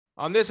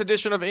On this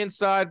edition of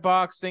Inside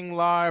Boxing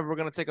Live, we're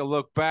going to take a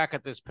look back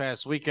at this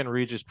past weekend.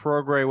 Regis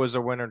Prograis was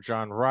a winner.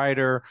 John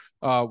Ryder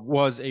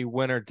was a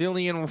winner.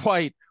 Dillian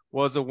Whyte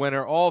was a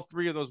winner. All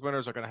three of those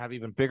winners are going to have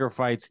even bigger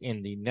fights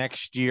in the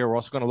next year. We're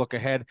also going to look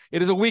ahead.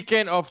 It is a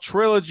weekend of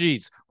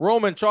trilogies.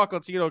 Roman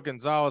Chocolatito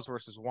Gonzalez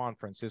versus Juan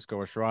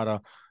Francisco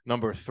Estrada.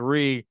 Number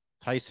 3,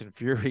 Tyson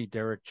Fury,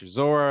 Derek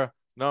Chisora.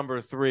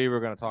 Number 3, we're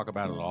going to talk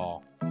about it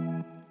all.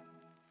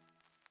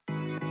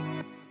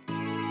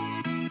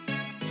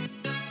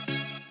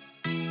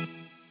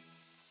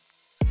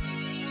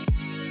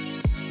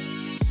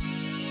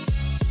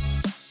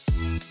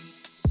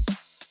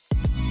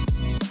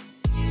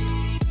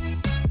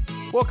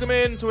 Welcome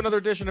in to another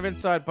edition of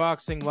Inside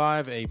Boxing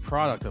Live, a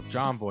product of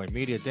John Boy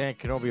Media. Dan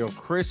Canobio,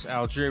 Chris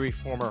Algieri,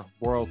 former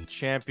world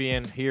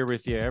champion, here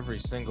with you every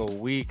single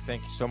week.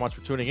 Thank you so much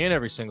for tuning in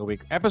every single week.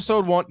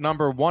 Episode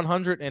number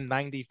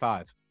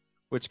 195,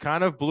 which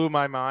kind of blew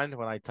my mind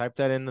when I typed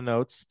that in the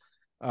notes.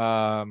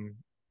 I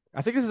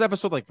think this is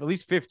episode like at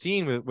least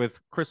 15 with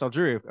Chris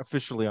Algieri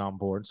officially on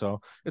board.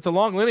 So it's a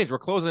long lineage. We're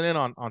closing in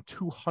on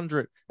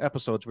 200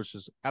 episodes, which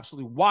is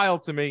absolutely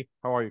wild to me.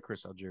 How are you,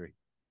 Chris Algieri?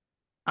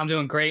 I'm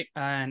doing great,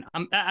 and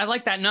I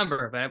like that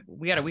number, but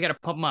we gotta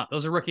pump them up.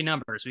 Those are rookie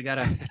numbers. We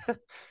gotta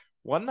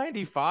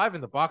 195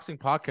 in the boxing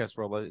podcast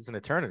world is an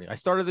eternity. I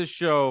started this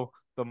show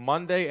the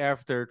Monday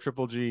after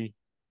Triple G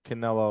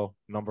Canelo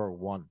number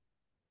 1.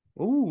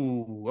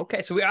 Ooh,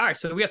 okay. So we got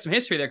some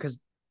history there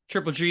because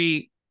Triple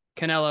G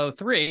Canelo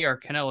 3 or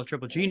Canelo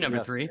Triple G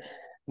number 3,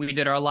 we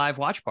did our live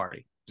watch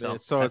party. So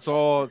it's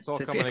all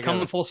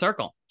coming full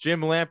circle. Jim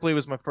Lampley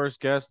was my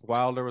first guest.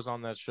 Wilder was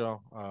on that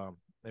show.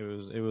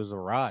 It was a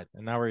ride,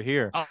 and now we're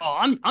here. Oh,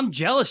 I'm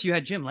jealous you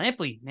had Jim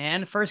Lampley,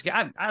 man. The first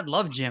guy. I'd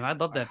love Jim. I'd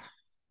love to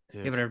be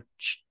able to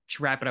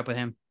wrap it up with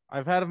him.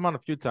 I've had him on a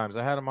few times.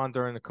 I had him on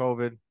during the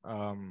COVID.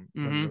 When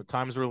the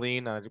times were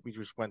lean. We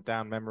just went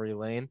down memory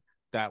lane.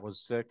 That was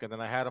sick. And then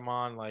I had him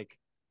on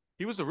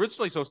he was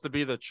originally supposed to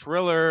be the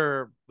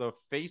Triller, the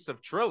face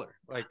of Triller,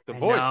 like the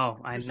voice.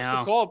 I know. Supposed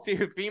to call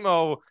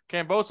Teofimo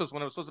Cambosos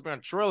when it was supposed to be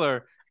on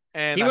Triller.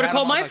 And he would have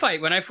called my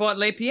fight when I fought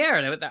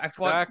LePierre. I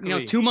fought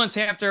exactly. 2 months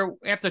after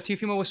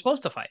Teofimo was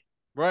supposed to fight.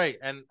 Right,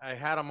 and I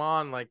had him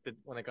on when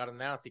it got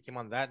announced. He came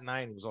on that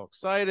night. He was all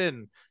excited,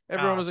 and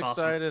everyone was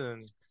excited. Awesome.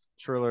 And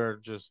Triller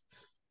just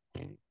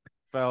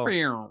fell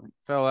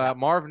out.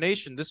 Marv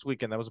Nation this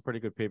weekend. That was a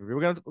pretty good pay-per-view.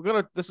 We're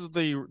gonna. This is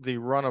the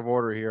run of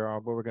order here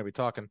on what we're gonna be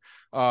talking.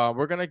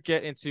 We're gonna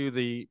get into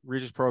the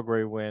Regis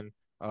Prograis win.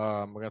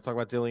 We're gonna talk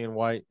about Dillian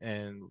Whyte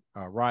and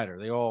Ryder.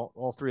 They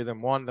all three of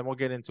them won. Then we'll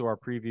get into our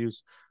previews.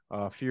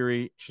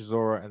 Fury,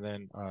 Chisora, and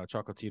then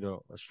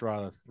Chocolatito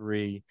Estrada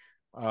 3.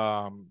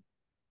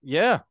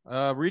 Regis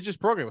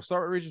Prograis. We'll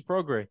start with Regis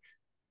Prograis.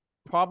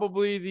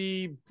 Probably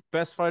the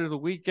best fight of the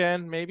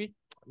weekend, maybe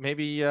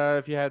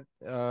if you had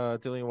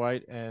Dillian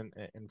Whyte and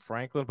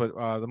Franklin, but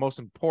the most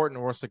important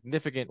or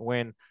significant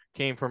win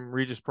came from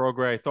Regis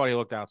Prograis. I thought he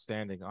looked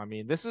outstanding. I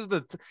mean, this is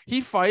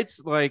he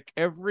fights like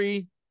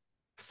every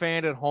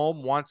fan at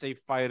home wants a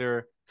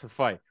fighter to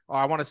fight. Oh,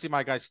 I want to see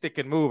my guy stick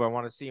and move. I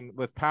want to see him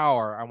with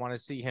power. I want to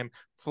see him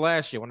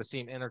flashy. I want to see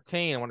him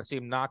entertain. I want to see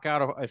him knock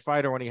out a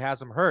fighter when he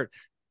has him hurt.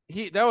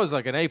 That was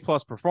like an A+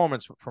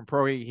 performance from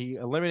Prograis. He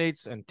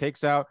eliminates and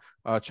takes out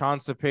Chan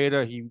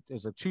Cepeda. He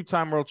is a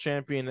 2-time world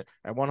champion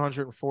at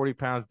 140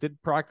 pounds.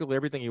 Did practically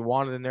everything he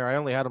wanted in there. I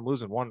only had him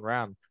lose in 1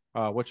 round,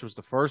 which was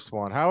the first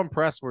one. How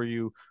impressed were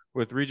you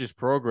with Regis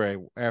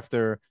Prograis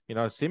after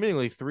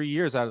seemingly 3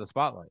 years out of the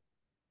spotlight?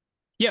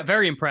 Yeah,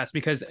 very impressed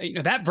because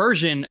that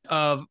version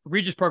of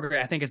Regis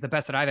Prograis, I think, is the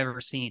best that I've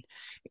ever seen.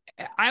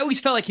 I always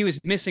felt like he was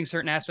missing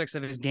certain aspects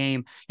of his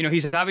game.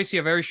 He's obviously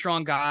a very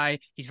strong guy.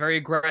 He's very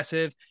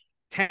aggressive,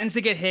 tends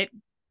to get hit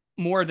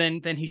more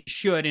than he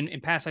should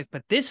in past fights.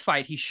 But this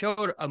fight, he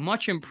showed a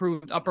much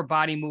improved upper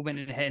body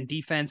movement and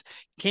defense.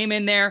 Came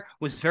in there,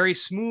 was very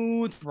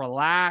smooth,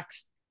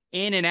 relaxed,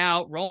 in and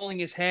out, rolling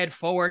his head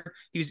forward.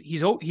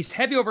 He's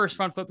heavy over his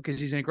front foot because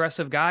he's an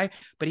aggressive guy,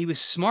 but he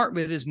was smart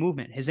with his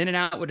movement, his in and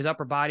out with his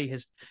upper body,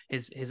 his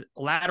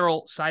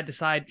lateral side to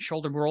side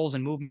shoulder rolls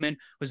and movement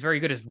was very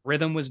good. His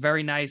rhythm was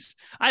very nice.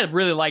 I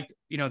really liked,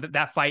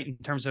 that fight in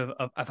terms of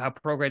how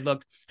Prograis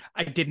looked.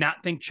 I did not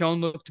think Chon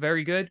looked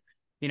very good,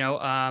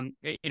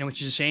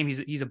 which is a shame.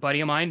 He's a buddy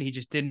of mine. He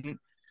just couldn't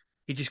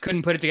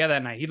put it together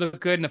that night. He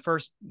looked good in the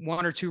first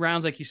 1 or 2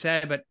 rounds, like you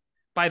said, but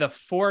by the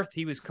 4th,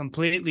 he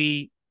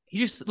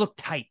just looked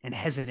tight and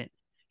hesitant.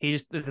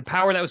 The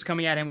power that was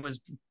coming at him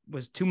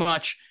was too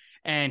much,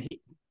 and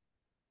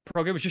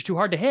Prograis was just too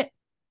hard to hit.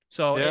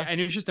 So, and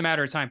it was just a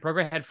matter of time.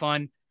 Prograis had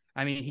fun.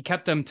 I mean, he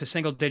kept them to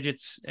single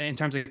digits in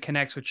terms of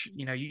connects, which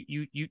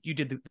you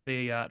did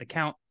the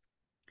count.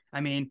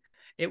 I mean,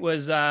 it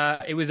was a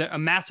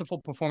masterful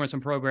performance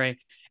from Prograis,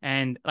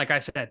 and like I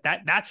said,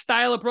 that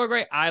style of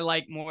Prograis I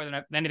like more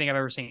than anything I've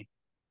ever seen.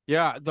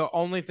 Yeah, the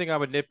only thing I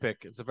would nitpick,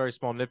 it's a very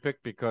small nitpick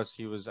because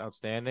he was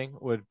outstanding,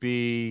 would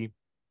be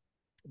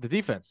the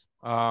defense.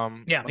 He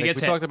gets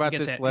hit. Talked about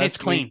this last It's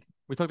clean. week.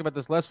 We talked about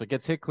this last week.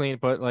 Gets hit clean,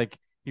 but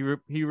he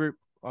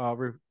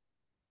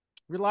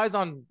relies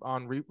on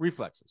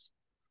reflexes.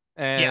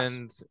 Yes.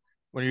 And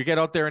when you get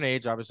out there in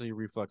age, obviously your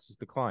reflexes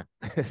decline.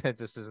 It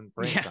just isn't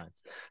brain Yeah.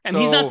 science. And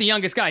he's not the So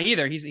youngest guy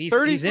either. He's in it.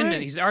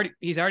 33.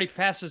 He's already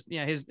past his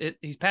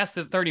he's past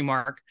the 30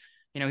 mark.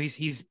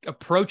 He's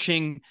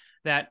approaching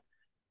that.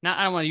 Not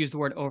I don't want to use the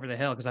word over the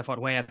hill because I fought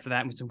way after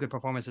that with some good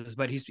performances,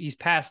 but he's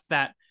past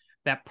that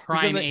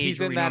prime age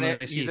where we normally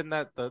He's see. in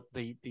that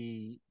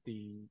the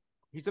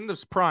he's in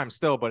this prime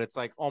still, but it's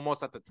like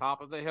almost at the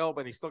top of the hill,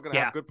 but he's still gonna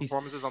have Yeah, good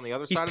performances on the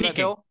other he's side of that peaking.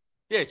 hill.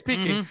 Yeah, he's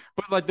peaking. Mm-hmm.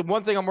 But like the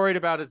one thing I'm worried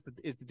about is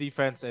the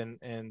defense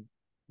and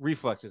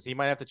reflexes. He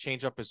might have to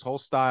change up his whole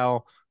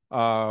style,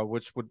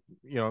 which would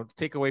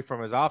take away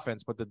from his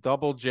offense. But the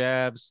double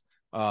jabs,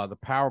 the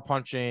power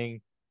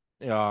punching,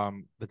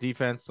 the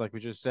defense, like we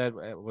just said,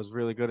 was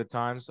really good at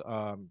times. He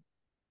also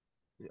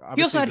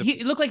Obviously, had he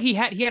it looked like he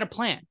had a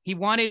plan. He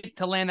wanted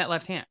to land that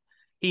left hand.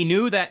 He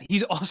knew that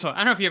he's also. I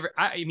don't know if you ever.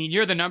 I mean,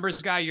 you're the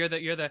numbers guy. You're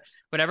the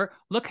whatever.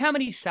 Look how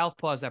many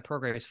southpaws that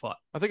Prograis has fought.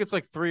 I think it's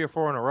like 3 or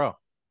 4 in a row.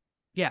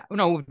 Yeah,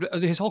 no,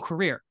 his whole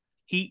career.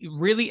 He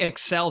really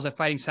excels at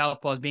fighting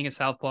southpaws, being a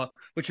southpaw,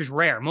 which is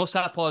rare. Most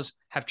southpaws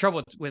have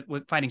trouble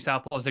with fighting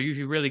southpaws. They're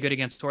usually really good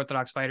against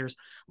orthodox fighters,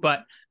 but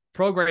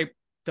Prograis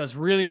does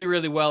really,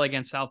 really well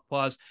against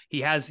southpaws.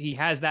 He has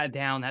that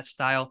down, that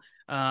style.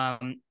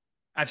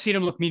 I've seen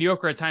him look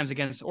mediocre at times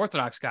against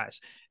orthodox guys,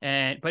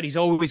 but he's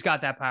always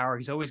got that power.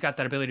 He's always got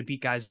that ability to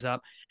beat guys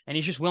up, and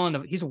he's just willing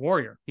to. He's a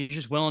warrior. He's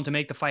just willing to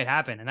make the fight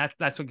happen, and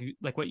that's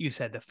what you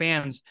said. The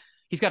fans.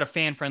 He's got a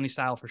fan friendly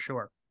style for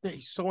sure. Yeah,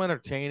 he's so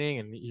entertaining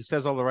and he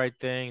says all the right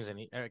things. And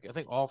I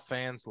think all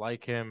fans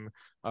like him,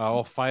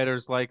 all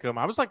fighters like him.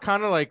 I was like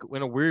kind of like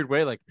in a weird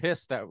way, like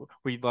pissed that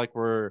we like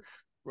were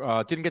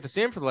didn't get to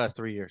see him for the last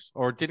 3 years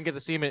or didn't get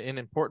to see him in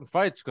important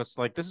fights because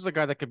like this is a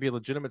guy that could be a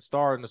legitimate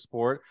star in the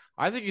sport.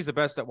 I think he's the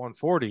best at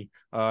 140.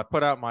 I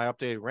put out my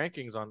updated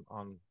rankings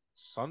on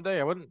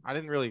Sunday. I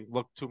didn't really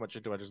look too much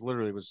into it. I just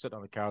literally was sitting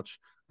on the couch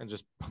and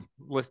just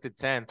listed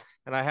 10.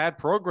 And I had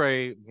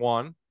Prograis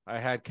 1. I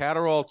had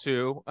Catterall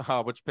 2,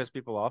 which pissed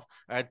people off.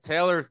 I had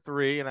Taylor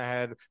 3, and I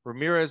had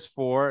Ramirez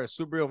 4,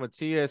 Subriel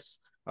Matias,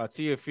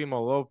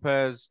 Teofimo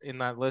Lopez in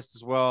that list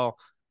as well.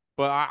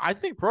 But I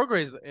think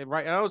Prograis,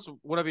 right now,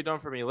 what have you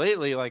done for me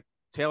lately? Like,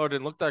 Taylor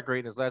didn't look that great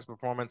in his last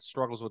performance,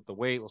 struggles with the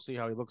weight. We'll see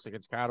how he looks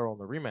against Catterall in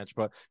the rematch.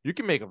 But you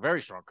can make a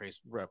very strong case.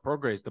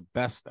 Prograis is the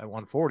best at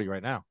 140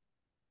 right now.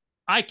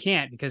 I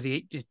can't because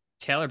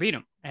Taylor beat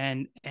him,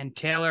 and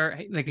Taylor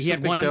he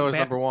had one. Taylor's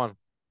number one.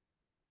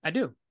 I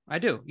do.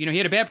 He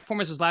had a bad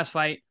performance his last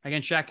fight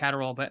against Jack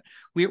Catterall, but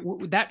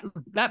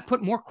that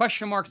put more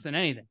question marks than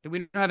anything. We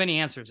don't have any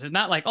answers. It's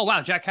not like, oh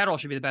wow, Jack Catterall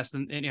should be the best,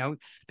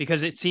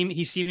 because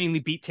he seemingly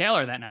beat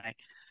Taylor that night.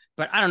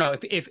 But I don't know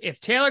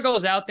if Taylor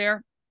goes out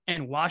there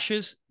and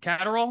washes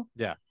Catterall,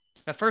 yeah,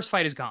 the first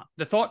fight is gone.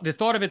 The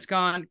thought of it's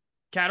gone.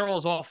 Catterall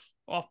is off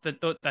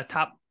the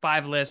top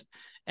 5 list,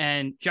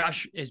 and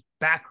Josh is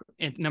back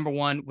in number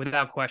 1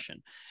 without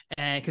question,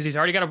 and because he's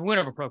already got a win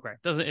over Prograis,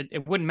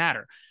 it wouldn't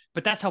matter.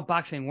 But that's how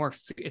boxing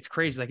works. It's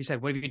crazy. Like you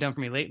said, what have you done for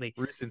me lately?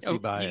 Recency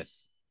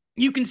bias.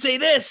 You can say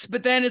this,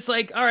 but then it's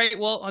like, all right,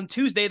 well, on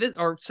Tuesday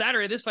or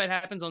Saturday, this fight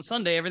happens. On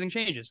Sunday, everything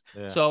changes.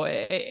 Yeah. So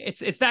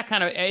it's that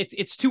kind of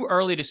it's too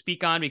early to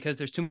speak on because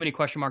there's too many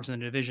question marks in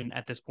the division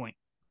at this point.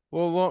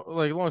 Well,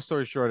 long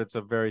story short, it's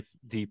a very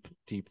deep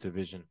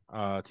division.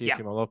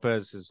 Teofimo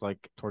Lopez is like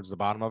towards the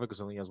bottom of it because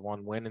he only has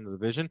 1 win in the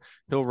division.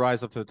 He'll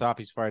rise up to the top.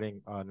 He's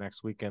fighting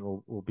next weekend.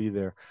 We'll be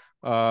there.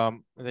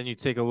 And then you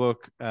take a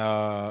look,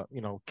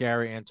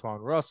 Gary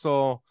Antoine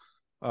Russell.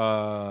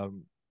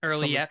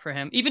 Early yet for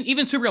him. Even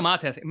Subriel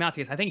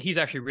Matias, I think he's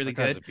actually really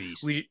good.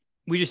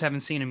 We just haven't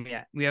seen him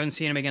yet. We haven't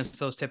seen him against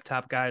those tip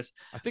top guys.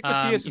 I think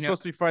Matias is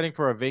supposed to be fighting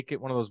for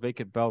one of those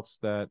vacant belts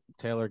that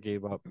Taylor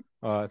gave up.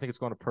 I think it's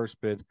going to purse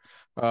bid.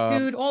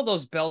 Dude, all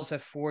those belts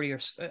at 40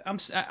 it's stupid.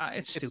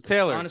 It's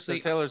Taylor's. Honestly,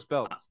 Taylor's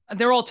belts.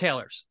 They're all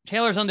Taylor's.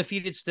 Taylor's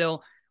undefeated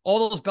still.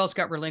 All those belts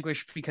got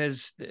relinquished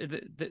because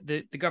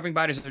the governing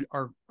bodies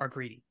are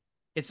greedy.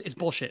 It's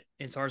bullshit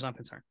as far as I'm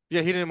concerned.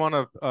 Yeah, he didn't want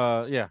to.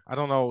 I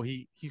don't know.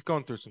 He's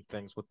going through some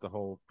things with the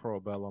whole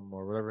Parabellum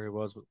or whatever he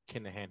was with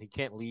Kinahan. He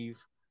can't leave.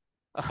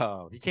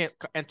 He can't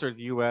enter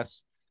the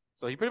U.S.,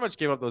 so he pretty much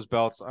gave up those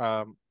belts.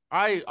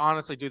 I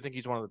honestly do think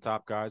he's one of the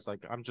top guys. Like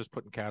I'm just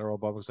putting Catterall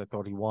above because I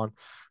thought he won.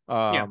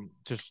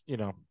 Just you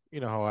know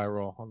how I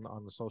roll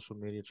on the social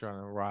media trying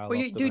to rile.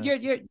 Well, dude,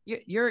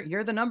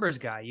 you're the numbers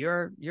guy.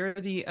 You're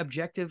the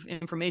objective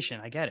information.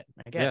 I get it.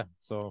 Yeah.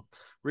 So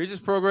Regis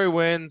Prograis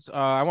wins.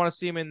 I want to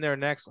see him in there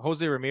next.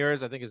 Jose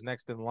Ramirez, I think, is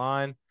next in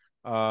line.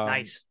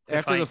 Nice.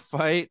 After the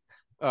fight,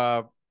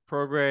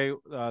 Prograis,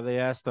 they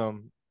asked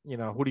him,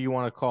 who do you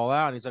want to call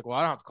out? And he's like, well,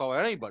 I don't have to call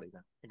out anybody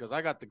then. He goes,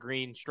 I got the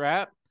green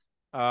strap.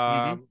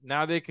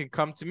 Now they can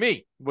come to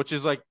me, which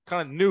is like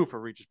kind of new for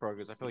Regis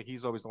Prograis. I feel like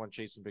he's always the one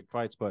chasing big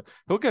fights, but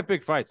he'll get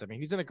big fights. I mean,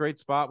 he's in a great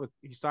spot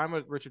he signed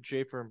with Richard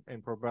Schaefer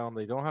and Probellum.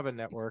 They don't have a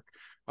network.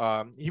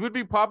 He would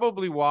be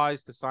probably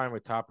wise to sign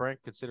with Top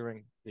Rank,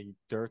 considering the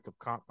dearth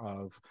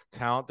of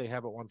talent they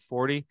have at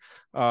 140,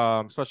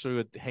 especially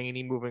with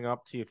Haney moving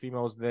up.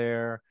 Teofimo's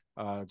there.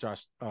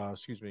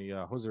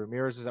 Jose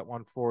Ramirez is at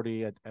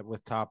 140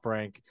 with Top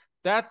Rank.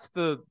 That's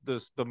the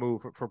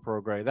move for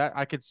Prograis. That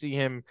I could see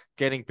him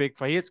getting big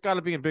fight. He's got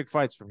to be in big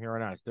fights from here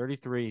on out. He's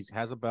 33. He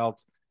has a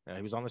belt.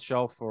 He was on the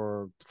shelf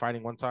for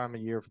fighting one time a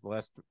year for the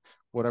last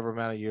whatever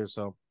amount of years.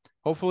 So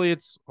hopefully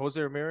it's Jose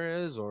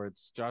Ramirez or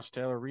it's Josh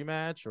Taylor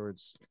rematch or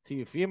it's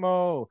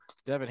Teofimo,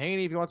 Devin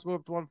Haney if he wants to move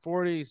up to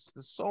 140.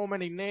 There's so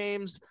many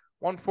names.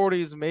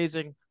 140 is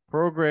amazing.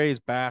 Prograis is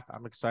back.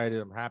 I'm excited.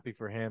 I'm happy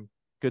for him.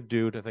 Good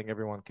dude. I think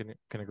everyone can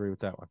agree with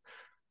that one.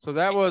 So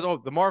that was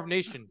the Marv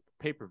Nation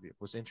pay-per-view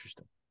was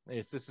interesting.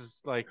 This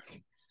is like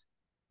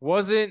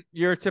wasn't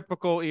your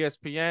typical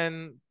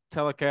ESPN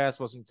telecast,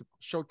 wasn't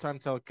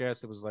Showtime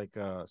telecast. It was like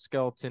a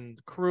skeleton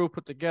crew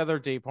put together.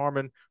 Dave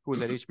Harmon, who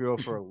was at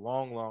HBO for a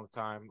long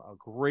time, a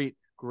great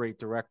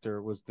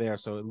director, was there,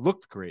 so it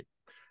looked great.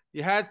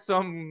 You had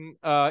some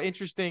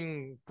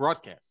interesting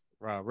broadcasts.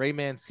 Ray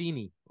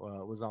Mancini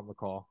was on the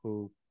call,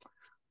 who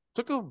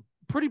took a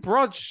pretty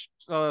broad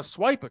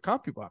swipe at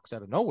CompuBox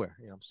out of nowhere.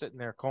 I'm sitting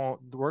there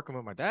working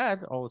with my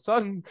dad. All of a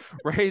sudden,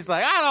 Ray's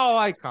like, I don't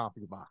like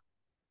CompuBox.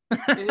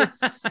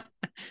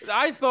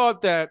 I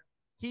thought that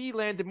he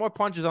landed more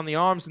punches on the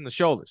arms than the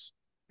shoulders.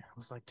 I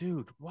was like,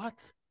 dude,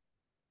 what?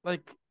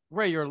 Like,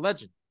 Ray, you're a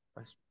legend.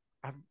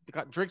 I've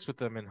got drinks with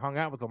them and hung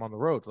out with them on the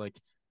road. Like,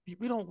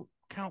 we don't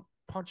count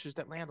punches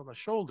that land on the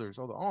shoulders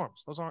or the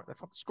arms. That's not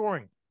the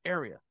scoring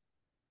area.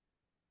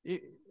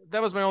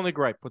 That was my only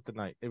gripe with the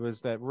night. It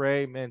was that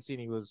Ray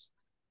Mancini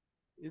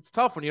it's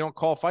tough when you don't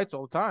call fights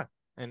all the time.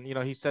 And,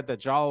 he said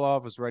that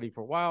Jalolov was ready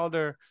for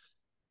Wilder.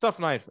 Tough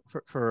night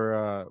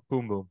for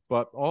Boom Boom.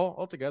 But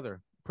all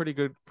together, pretty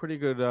good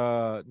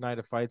night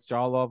of fights.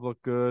 Jalolov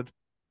looked good.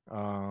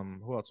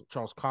 Who else?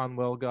 Charles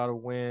Conwell got a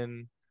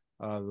win.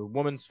 The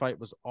women's fight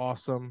was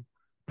awesome.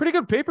 Pretty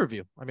good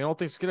pay-per-view. I mean, all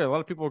things considered, a lot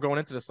of people were going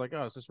into this like,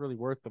 oh, is this really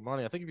worth the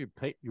money? I think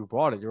if you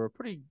bought it, you were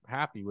pretty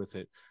happy with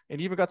it.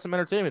 And you even got some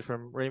entertainment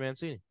from Ray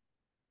Mancini.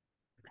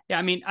 Yeah,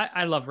 I mean,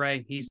 I love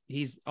Ray.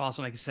 He's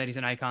awesome. Like I said, he's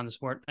an icon of the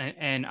sport.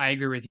 And I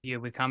agree with you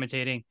with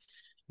commentating.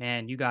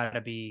 Man, you gotta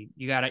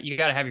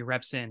have your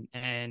reps in,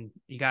 and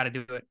you gotta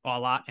do it a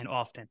lot and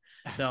often.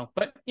 So,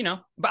 but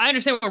I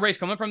understand where Ray's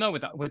coming from though,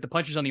 with the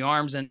punches on the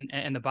arms and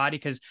the body,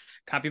 because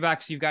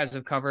CompuBox, you guys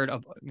have covered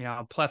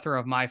a plethora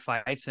of my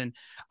fights, and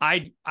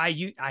I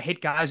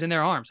hit guys in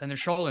their arms and their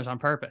shoulders on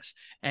purpose,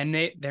 and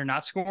they're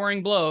not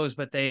scoring blows,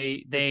 but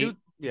they do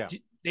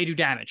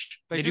damage.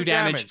 They do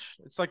damage.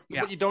 It's like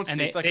what you don't see. And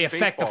it's like they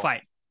affect the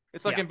fight.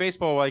 It's like in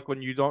baseball, like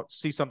when you don't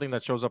see something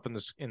that shows up in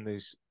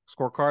the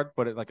scorecard,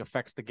 but it like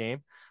affects the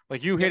game.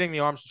 Like you hitting the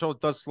arms and shoulder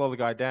does slow the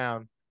guy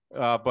down.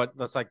 But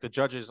that's like the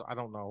judges. I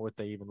don't know what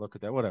they even look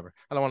at that. Whatever.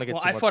 I don't want to get.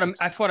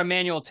 I fought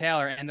Emmanuel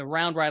Taylor, and the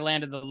round where I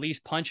landed the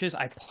least punches,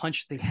 I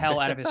punched the hell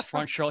out of his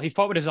front shoulder. He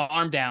fought with his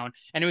arm down,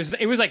 and it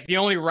was like the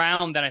only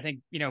round that I think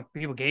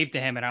people gave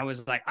to him, and I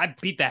was like, I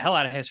beat the hell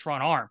out of his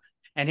front arm.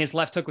 And his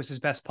left hook was his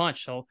best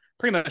punch. So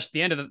pretty much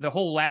the end of the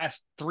whole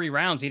last 3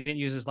 rounds, he didn't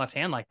use his left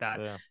hand like that.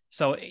 Yeah.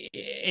 So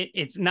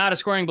it's not a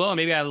scoring blow.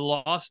 Maybe I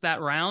lost that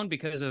round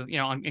because of,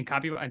 in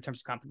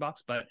terms of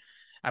CompuBox, but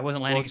I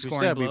wasn't landing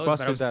scoring blows. We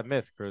busted that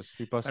myth, Chris.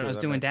 I was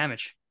doing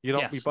damage. We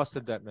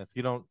busted that myth.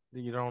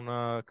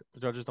 The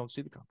judges don't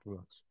see the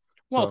CompuBox.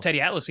 Well,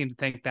 Teddy Atlas seemed to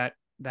think that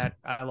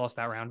I lost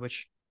that round,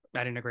 which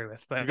I didn't agree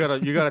with. But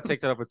you gotta take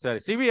that up with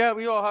Teddy. See, we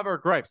all have our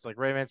gripes. Like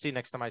Ray Mancini,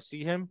 next time I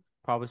see him,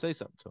 probably say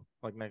something to him.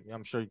 Like,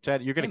 I'm sure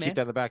Teddy, you're going to keep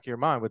that in the back of your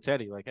mind with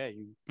Teddy. Like, hey,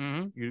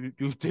 you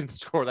didn't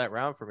score that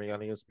round for me on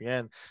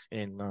ESPN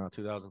in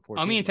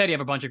 2014. Oh, me and Teddy have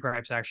a bunch of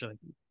gripes, actually.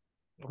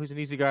 Well, he's an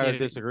easy guy to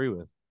disagree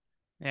with.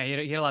 Yeah,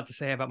 he had a lot to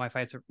say about my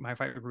fight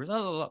with Bruce. A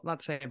lot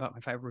to say about my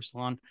fight with Bruce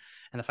Lalonde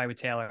and the fight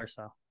with Taylor.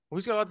 So, well,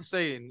 he's got a lot to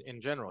say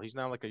in general. He's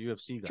now like a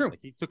UFC guy. True. Like,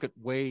 he took it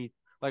way.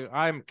 Like,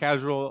 I'm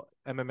casual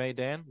MMA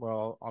Dan.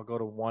 Well, I'll go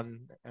to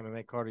one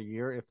MMA card a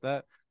year, if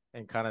that.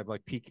 And kind of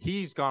like peak.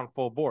 He's gone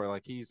full bore.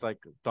 Like he's like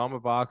done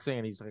with boxing,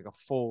 and he's like a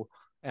full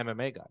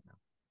MMA guy now.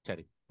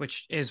 Teddy,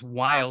 which is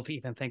wild to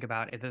even think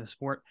about in the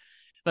sport.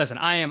 Listen,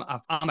 I'm a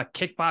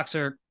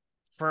kickboxer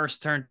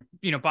first turned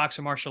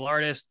boxer martial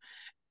artist,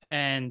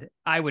 and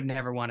I would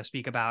never want to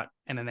speak about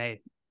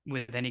MMA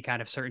with any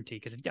kind of certainty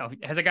because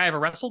has a guy ever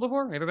wrestled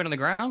before? Ever been on the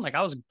ground? Like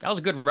I was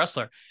a good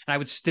wrestler, and I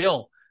would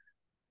still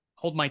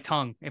hold my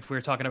tongue if we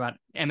were talking about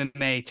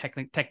MMA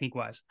technique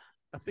wise.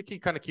 I think he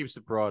kind of keeps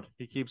it broad.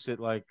 He keeps it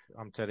like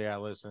I'm Teddy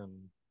Atlas and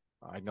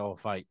I know a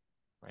fight,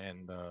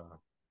 and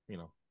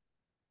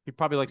he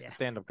probably likes the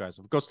stand up guys.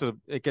 If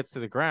it gets to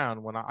the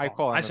ground when I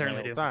call. I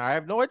certainly do. I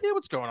have no idea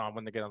what's going on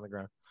when they get on the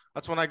ground.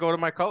 That's when I go to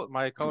my color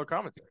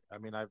commentary. I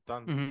mean, I've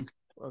done.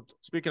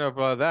 Speaking of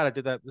that, I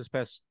did that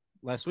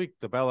last week.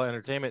 The Bella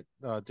Entertainment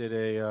did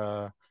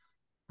a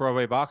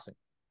Broadway boxing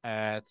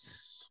at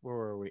where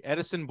were we?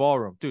 Edison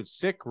Ballroom, dude.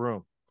 Sick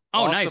room.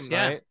 Oh, awesome nice.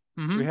 Night.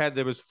 Yeah. Mm-hmm.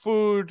 There was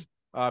food.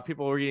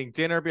 People were eating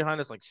dinner behind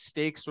us, like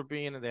steaks were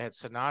being, and they had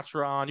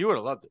Sinatra on. You would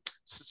have loved it.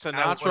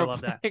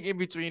 Sinatra in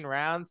between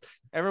rounds.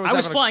 I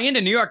was flying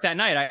into New York that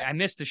night. I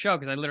missed the show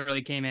because I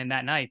literally came in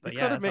that night. But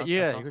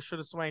you should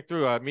have swung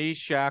through. Me,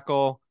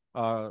 Shackle,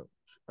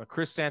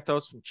 Chris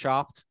Santos from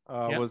Chopped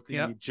was the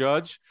Yep.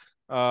 judge.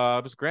 It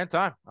was a grand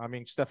time. I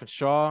mean, Stephen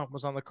Shaw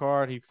was on the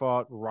card. He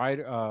fought who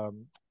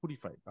did he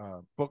fight?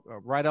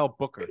 Rydell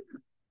Booker.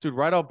 Dude,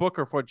 Rydell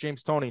Booker fought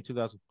James Toney in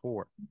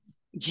 2004.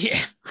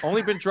 Yeah.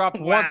 Only been dropped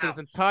Wow. once in his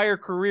entire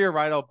career,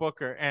 Rydell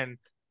Booker, and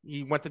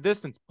he went the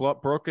distance.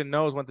 Broken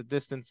nose, went the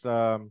distance.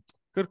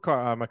 Good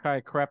card.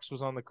 Micaiah Krebs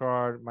was on the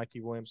card.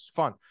 Mikey Williams,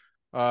 fun.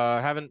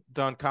 Haven't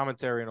done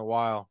commentary in a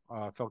while.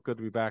 Felt good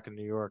to be back in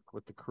New York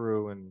with the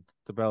crew and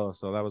DeBella,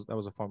 so that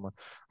was a fun one.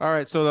 All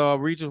right, so the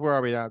Regis, where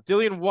are we now?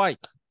 Dillian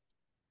White,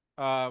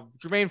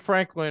 Jermaine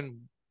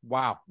Franklin.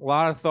 Wow, a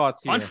lot of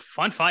thoughts here.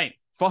 Fun fight.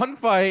 Fun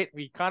fight.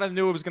 We kind of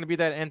knew it was going to be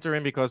that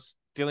enter-in because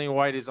Dillian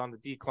White is on the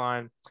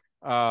decline.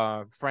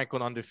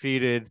 Franklin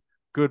undefeated,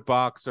 good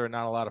boxer,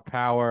 not a lot of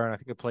power, and I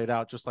think it played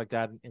out just like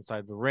that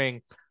inside the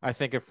ring. I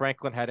think if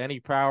Franklin had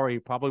any power, he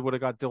probably would have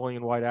got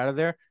Dillian White out of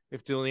there.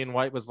 If Dillian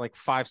White was like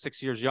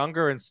 5-6 years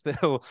younger and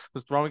still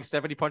was throwing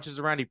 70 punches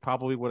around, he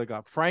probably would have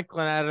got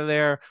Franklin out of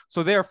there.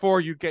 So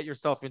therefore, you get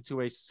yourself into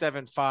a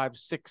 7-5,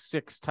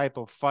 6-6 type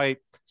of fight,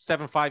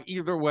 7-5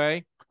 either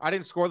way. I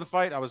didn't score the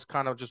fight. I was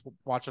kind of just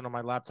watching on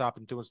my laptop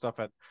and doing stuff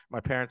at my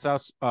parents'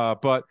 house.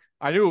 But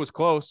I knew it was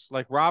close.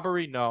 Like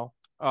robbery, no.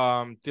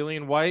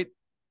 Dillian White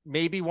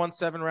maybe won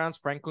 7 rounds.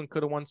 Franklin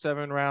could have won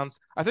 7 rounds.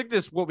 I think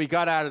what we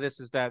got out of this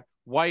is that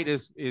White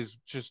is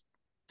just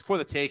for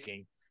the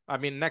taking. I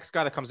mean, next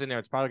guy that comes in there,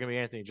 it's probably gonna be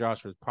Anthony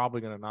Joshua. Is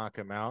probably gonna knock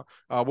him out.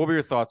 What were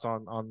your thoughts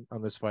on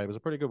this fight? It was a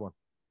pretty good one.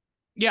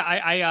 Yeah,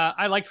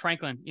 I liked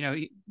Franklin. You know,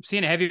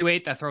 seeing a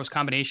heavyweight that throws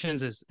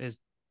combinations is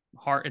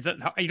hard.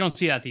 You don't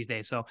see that these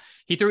days. So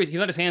he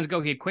let his hands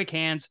go. He had quick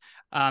hands.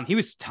 He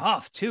was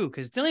tough too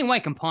because Dillian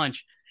White can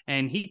punch.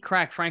 And he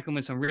cracked Franklin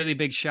with some really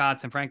big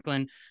shots, and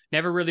Franklin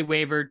never really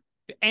wavered.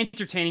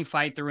 Entertaining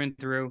fight through and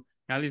through.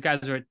 Now these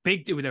guys are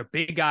big. They're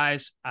big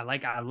guys.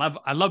 I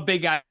love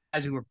big guys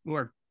who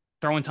are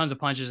throwing tons of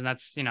punches, and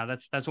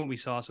that's what we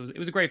saw. So it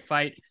was a great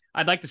fight.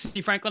 I'd like to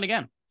see Franklin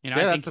again. You know,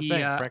 yeah, I think that's the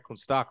thing.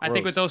 Franklin's stock I rose.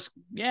 think with those,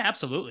 yeah,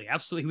 absolutely.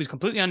 He was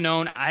completely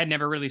unknown. I had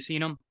never really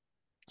seen him.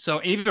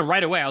 So even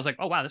right away, I was like,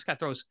 oh wow, this guy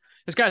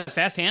has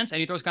fast hands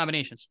and he throws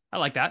combinations. I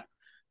like that.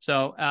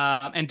 So,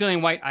 and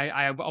Dillian White,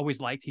 I've always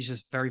liked. He's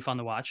just very fun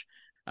to watch.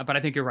 But I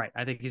think you're right.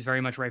 I think he's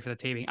very much right for the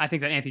taping. I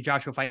think that Anthony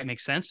Joshua fight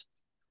makes sense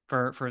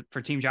for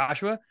Team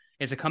Joshua.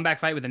 It's a comeback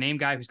fight with a name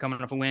guy who's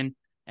coming off a win,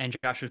 and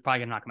Joshua's probably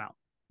gonna knock him out.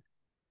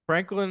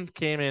 Franklin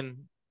came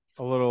in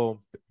a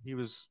little.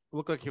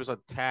 Looked like he was a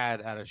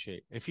tad out of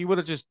shape. If he would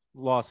have just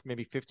lost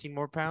maybe 15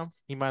 more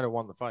pounds, he might have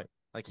won the fight.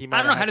 Like he might.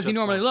 I don't know. How does he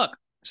normally look?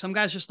 Some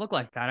guys just look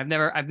like that.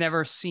 I've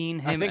never seen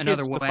him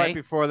another way. The fight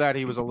before that,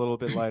 he was a little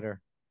bit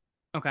lighter.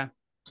 Okay.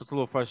 So it's a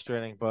little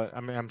frustrating, but I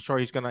mean, I'm sure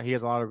he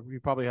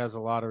probably has a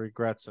lot of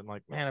regrets and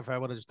like, man, if I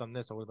would have just done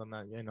this, I would have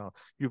done that. You know,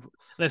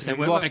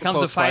 when it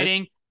comes to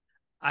fighting,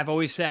 I've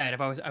always had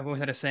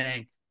a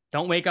saying,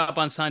 don't wake up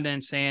on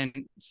Sunday saying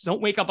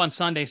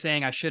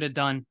I should have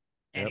done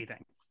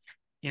anything,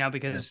 you know,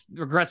 because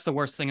regret's the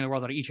worst thing in the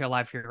world that'll eat you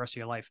alive for the rest of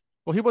your life.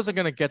 Well, he wasn't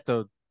going to get he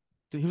was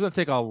going to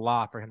take a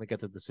lot for him to get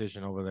the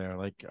decision over there.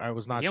 Like I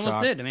was not shocked. He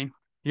almost did. I mean,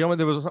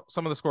 there was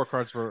some of the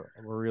scorecards were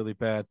really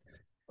bad.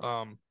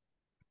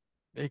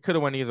 It could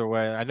have went either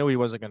way. I know he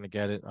wasn't going to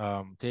get it.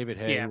 David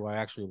Hay, who I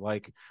actually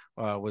like,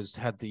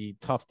 had the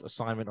tough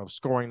assignment of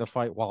scoring the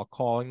fight while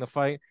calling the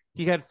fight.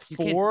 He had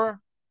 3 or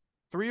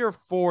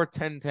 4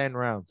 10-10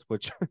 rounds,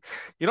 which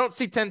you don't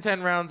see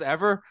 10-10 rounds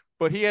ever,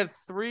 but he had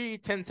 3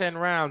 10-10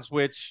 rounds,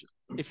 which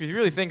if you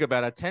really think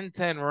about it, a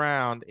 10-10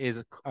 round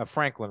is a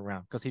Franklin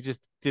round because he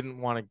just didn't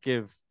want to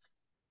give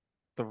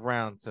the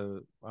round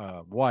to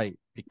White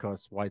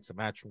because White's a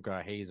matchroom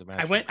guy. Hayes a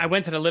matchroom guy. I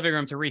went to the living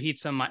room to reheat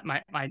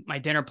my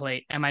dinner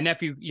plate, and my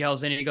nephew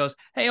yells in and he goes,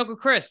 "Hey, Uncle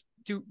Chris,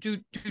 do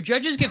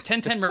judges give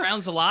 10-10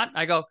 rounds a lot?"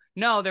 I go,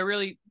 "No, they're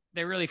really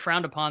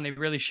frowned upon. They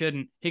really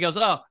shouldn't." He goes,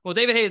 "Oh, well,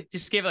 David Hayes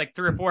just gave it like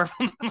 3 or 4 of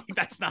them." I'm like,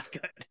 "That's not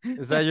good."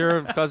 Is that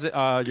your cousin,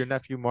 your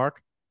nephew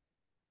Mark?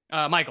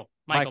 Michael,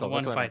 the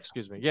one who fights.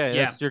 Excuse me. Yeah,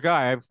 that's your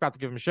guy. I forgot to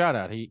give him a shout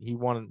out. He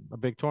won a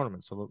big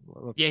tournament. So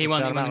he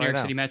won the New York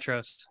City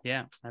Metros.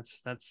 Yeah,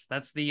 that's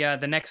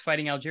the next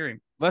fighting Algerian.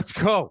 Let's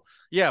go.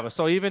 Yeah, but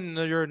so even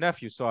your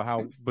nephew saw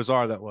how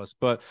bizarre that was.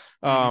 But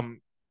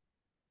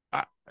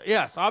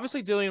yes,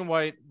 obviously Dillian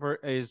White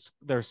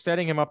they're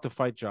setting him up to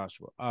fight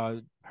Joshua.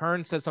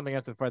 Hearn said something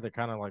after the fight that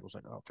kind of like was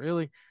like, oh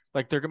really?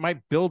 Like they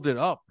might build it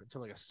up into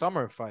like a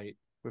summer fight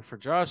for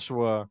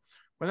Joshua.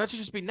 But that should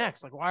just be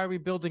next. Like, why are we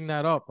building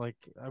that up? Like,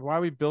 why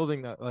are we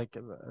building that? Like,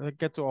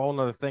 get to a whole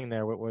nother thing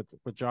there with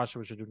what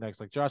Joshua should do next.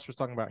 Like, Josh was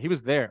talking about, he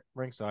was there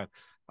ringside.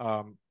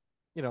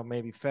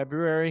 Maybe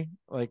February.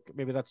 Like,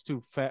 maybe that's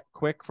too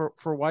quick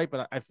for White.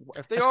 But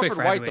if they offered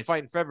White the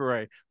fight in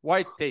February,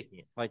 White's taking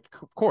it. Like,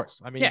 of course.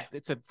 I mean,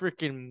 it's a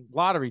freaking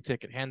lottery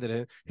ticket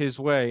handed his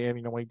way.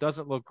 And when he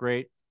doesn't look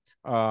great,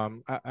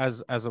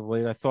 as of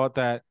late, I thought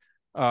that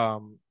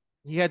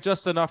he had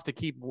just enough to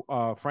keep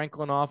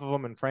Franklin off of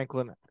him, and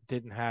Franklin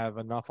didn't have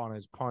enough on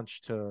his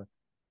punch to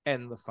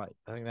end the fight.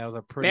 I think that was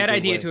a pretty bad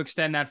idea way to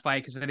extend that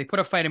fight because if they put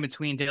a fight in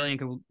between, Dillian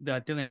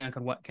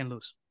can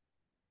lose.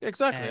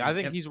 Exactly. I And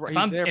think he's if he's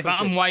I'm there if for the I'm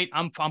taking. White,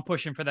 I'm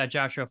pushing for that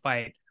Joshua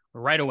fight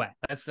right away.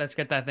 Let's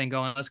get that thing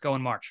going. Let's go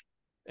in March.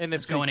 And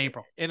Let's if go he, in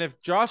April. and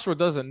if Joshua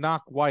doesn't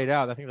knock White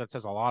out, I think that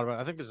says a lot about.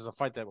 I think this is a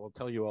fight that will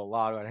tell you a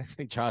lot about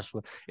Anthony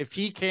Joshua. If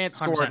he can't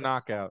score a 100%.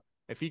 knockout,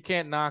 if he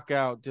can't knock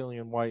out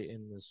Dillian White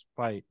in this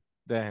fight,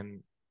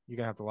 then you're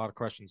gonna have a lot of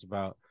questions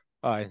about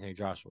Anthony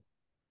Joshua.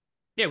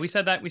 Yeah, we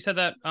said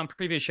that on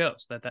previous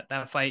shows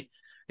that fight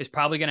is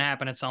probably going to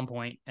happen at some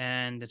point,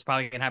 and it's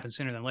probably going to happen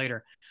sooner than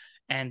later.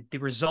 And the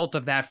result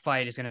of that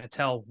fight is going to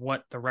tell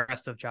what the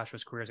rest of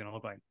Joshua's career is going to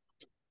look like.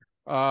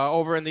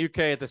 Over in the UK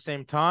at the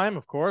same time,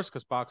 of course,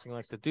 because boxing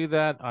likes to do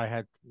that. I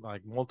had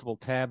like multiple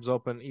tabs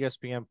open.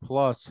 ESPN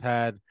Plus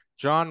had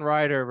John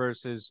Ryder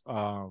versus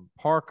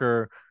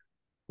Parker,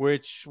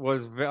 which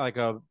was like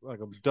a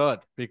dud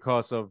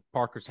because of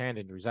Parker's hand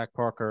injury. Zach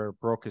Parker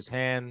broke his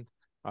hand.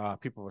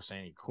 People were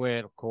saying he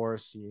quit. Of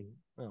course, he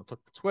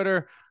took to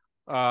Twitter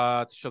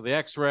to show the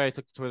X-ray.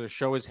 Took to Twitter to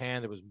show his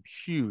hand. It was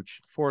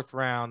huge. Fourth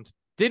round.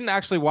 Didn't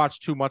actually watch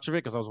too much of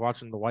it because I was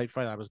watching the White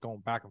fight. I was going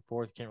back and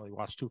forth. You can't really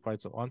watch two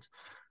fights at once.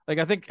 Like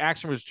I think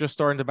action was just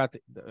starting to about to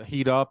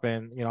heat up,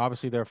 and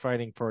obviously they're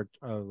fighting for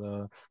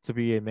to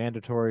be a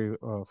mandatory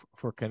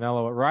for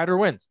Canelo. Ryder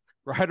wins.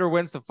 Ryder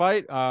wins the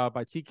fight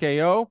by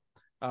TKO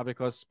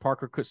because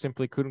Parker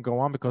simply couldn't go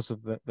on because of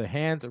the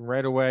hand. And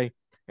right away,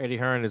 Eddie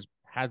Hearn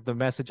had the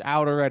message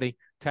out already.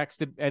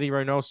 Texted Eddie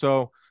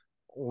Reynoso,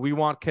 "We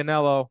want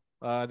Canelo.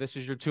 This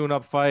is your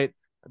tune-up fight."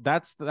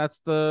 That's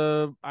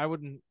the I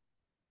wouldn't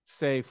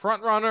say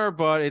front runner,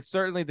 but it's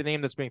certainly the name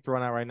that's being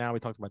thrown out right now. We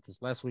talked about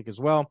this last week as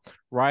well.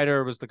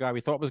 Ryder was the guy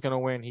we thought was going to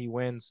win. He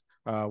wins.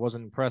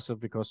 Wasn't impressive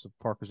because of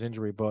Parker's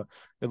injury, but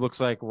it looks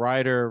like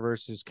Ryder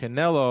versus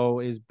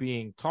Canelo is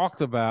being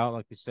talked about.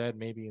 Like you said,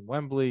 maybe in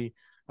Wembley,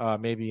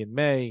 maybe in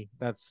May.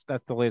 That's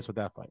the latest with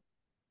that fight.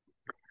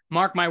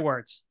 Mark my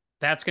words.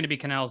 That's going to be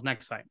Canelo's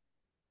next fight.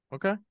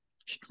 Okay.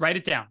 Write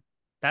it down.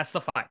 That's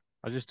the fight.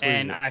 I just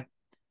tweeted it.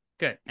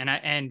 Good.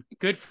 And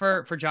good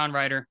for John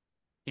Ryder.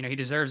 He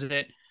deserves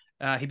it.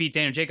 He beat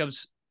Daniel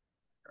Jacobs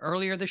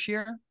earlier this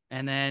year,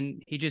 and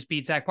then he just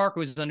beat Zach Parker, who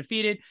was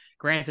undefeated.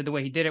 Granted, the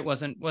way he did it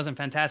wasn't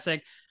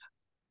fantastic.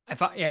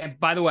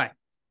 By the way,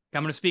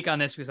 I'm going to speak on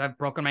this because I've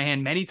broken my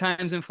hand many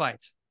times in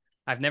fights.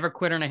 I've never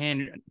quit on a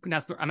hand.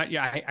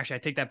 I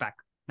take that back.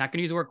 Not going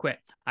to use the word quit.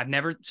 I've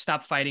never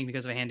stopped fighting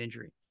because of a hand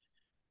injury.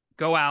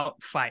 Go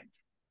out, fight.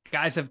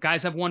 Guys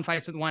have won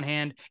fights with one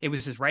hand. It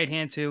was his right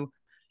hand too.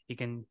 He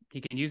can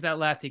use that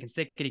left. He can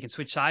stick it. He can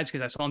switch sides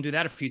because I saw him do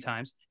that a few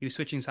times. He was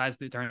switching sides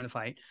during the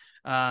fight.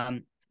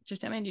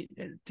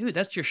 Dude,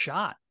 that's your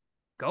shot.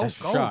 Go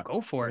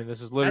for it.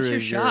 This is literally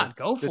that's your shot.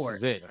 Go for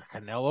it. This is it. A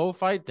Canelo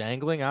fight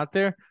dangling out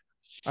there.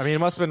 I mean, it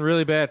must have been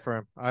really bad for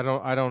him. I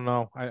don't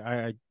know.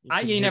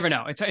 You never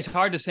know. It's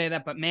hard to say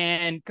that, but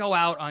man, go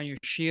out on your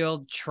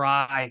shield.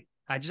 Try.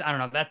 I don't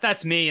know.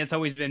 That's me. It's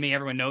always been me.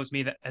 Everyone knows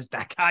me as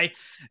that guy.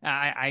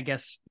 I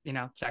guess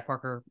Zach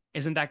Parker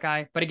isn't that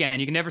guy. But again,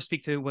 you can never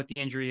speak to what the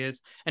injury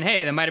is. And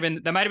hey, that might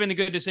have been the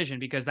good decision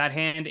because that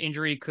hand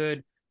injury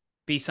could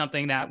be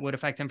something that would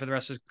affect him for the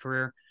rest of his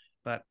career.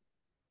 But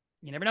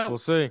you never know. We'll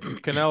see.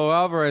 Canelo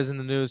Alvarez in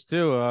the news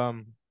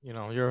too.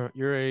 You're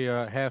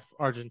a half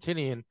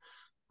Argentinian.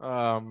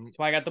 That's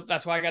why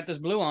I got this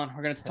blue on.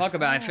 We're gonna talk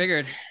about it. I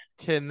figured.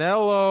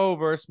 Canelo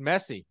versus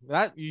Messi.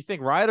 That you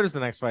think Ryder's the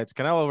next fight? It's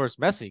Canelo versus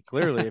Messi.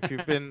 Clearly, if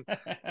you've been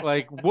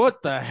like,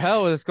 what the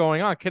hell is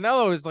going on?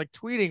 Canelo is like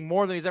tweeting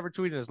more than he's ever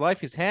tweeted in his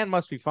life. His hand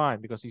must be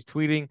fine because he's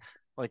tweeting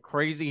like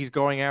crazy. He's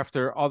going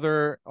after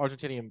other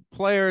Argentinian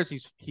players.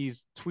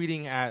 He's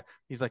tweeting at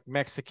like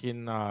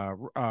Mexican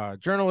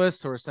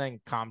journalists who are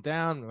saying, "Calm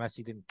down."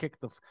 Messi didn't kick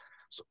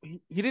so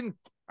he didn't.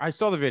 I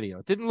saw the video.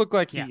 It didn't look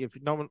like you have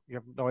no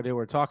idea what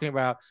we're talking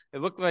about. It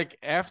looked like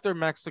after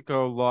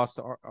Mexico lost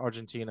to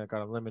Argentina,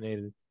 got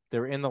eliminated, they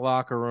were in the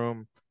locker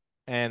room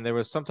and there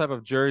was some type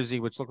of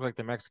jersey, which looked like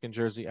the Mexican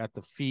jersey at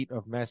the feet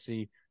of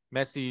Messi.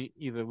 Messi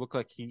either looked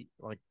like he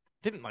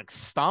didn't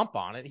stomp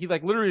on it. He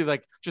literally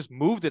just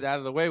moved it out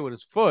of the way with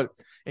his foot.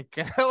 And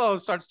Canelo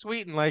starts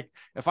tweeting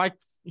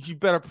you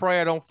better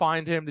pray I don't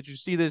find him. Did you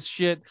see this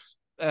shit?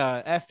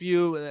 F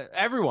you.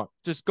 Everyone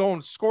just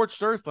going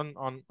scorched earth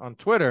on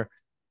Twitter.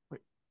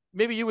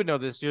 Maybe you would know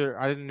this.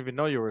 I didn't even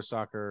know you were a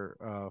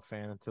soccer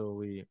fan until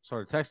we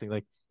started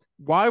texting.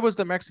 Why was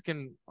the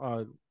Mexican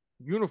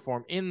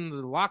uniform in the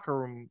locker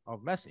room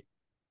of Messi?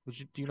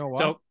 Do you know why?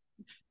 So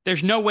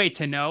there's no way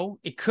to know.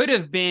 It could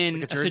have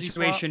been a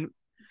situation. Swap?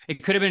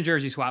 It could have been a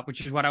jersey swap,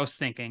 which is what I was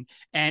thinking.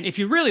 And if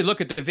you really look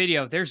at the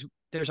video, there's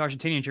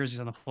Argentinian jerseys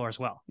on the floor as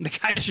well. The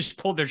guys just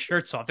pulled their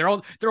shirts off. They're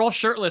all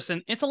shirtless,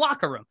 and it's a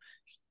locker room.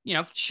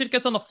 Shit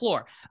gets on the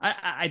floor.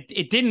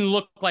 It didn't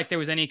look like there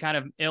was any kind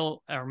of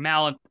ill or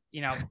mal,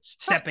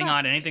 stepping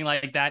on anything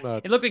like that.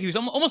 It looked like he was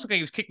almost like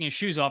he was kicking his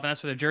shoes off, and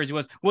that's where the jersey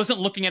was. Wasn't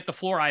looking at the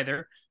floor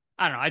either.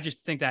 I don't know. I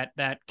just think that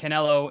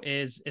Canelo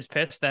is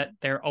pissed that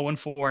they're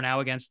 0-4 now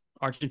against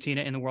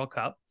Argentina in the World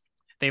Cup.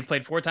 They've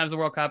played 4 times the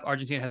World Cup.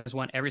 Argentina has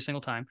won every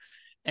single time.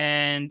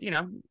 and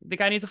the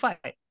guy needs a fight.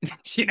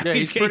 Yeah,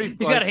 he's pretty.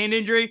 He's got a hand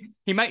injury.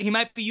 He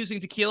might be using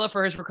tequila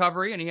for his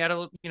recovery, and he had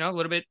a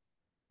little bit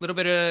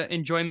of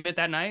enjoyment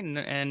that night,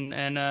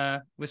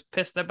 and was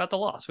pissed about the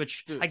loss,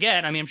 which dude, I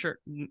get. I mean, I'm sure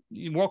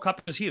World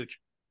Cup is huge.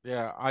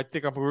 Yeah, I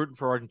think I'm rooting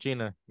for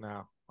Argentina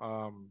now.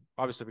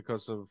 Obviously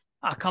because of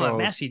come on,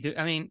 Messi, dude.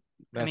 I mean,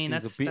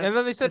 that's and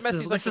then they said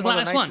Messi's like one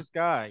of the nicest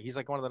guy. He's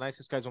like one of the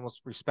nicest guys,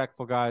 most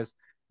respectful guys.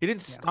 He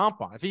didn't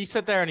stomp on it. If he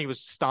sat there and he was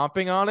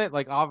stomping on it,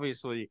 like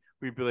obviously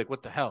we'd be like,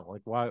 "What the hell?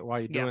 Like, why are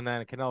you doing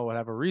that?" And Canelo would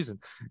have a reason.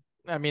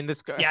 I mean,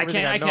 this guy. Yeah,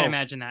 I can't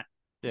imagine that.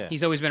 Yeah,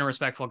 he's always been a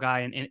respectful guy,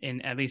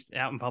 in at least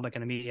out in public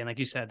in the media. And like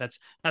you said,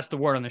 that's the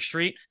word on the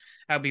street.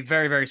 I would be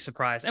very, very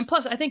surprised. And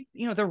plus, I think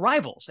they're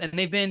rivals, and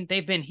they've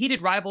been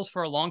heated rivals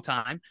for a long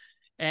time.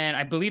 And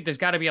I believe there's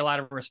got to be a lot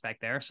of respect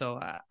there. So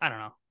I don't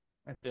know.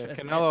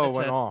 Canelo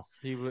went off.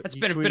 That's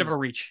been a bit of a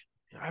reach.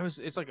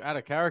 It's like out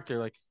of character.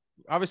 Like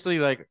obviously,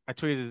 like I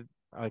tweeted,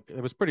 like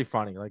it was pretty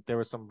funny. Like there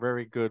was some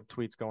very good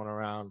tweets going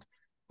around.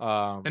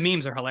 The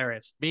memes are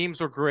hilarious. Memes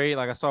were great.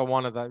 Like I saw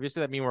one of that. You see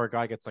that meme where a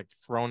guy gets like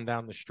thrown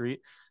down the street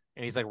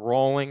and he's like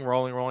rolling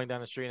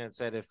down the street, and it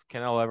said if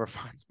Canelo ever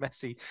finds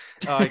Messi,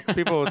 like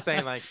people were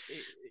saying like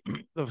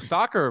the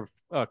soccer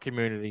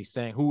community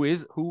saying who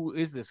is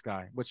this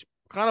guy, which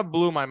kind of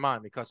blew my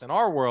mind because in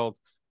our world,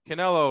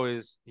 Canelo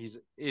is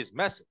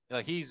Messi.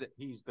 Like he's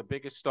the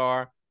biggest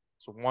star.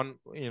 So one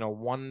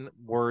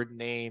word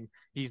name.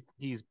 He's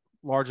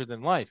larger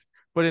than life.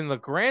 But in the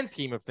grand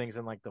scheme of things,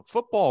 in like the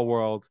football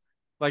world,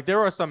 like there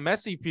are some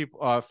Messi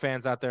people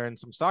fans out there and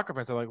some soccer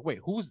fans are like, wait,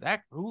 who's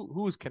that?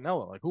 Who's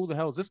Canelo? Like who the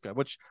hell is this guy?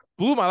 Which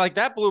blew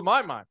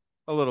my mind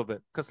a little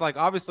bit because like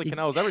obviously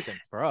Canelo's everything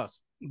for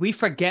us. We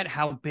forget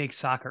how big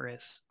soccer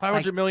is.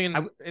 500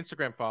 million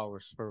Instagram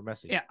followers for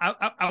Messi. Yeah,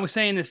 I was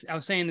saying this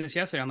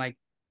yesterday. I'm like,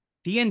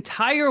 the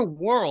entire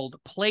world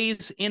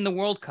plays in the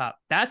World Cup.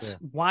 That's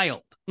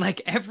wild.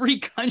 Like every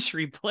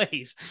country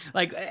plays.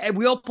 Like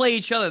we all play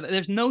each other.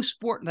 There's no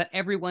sport that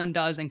everyone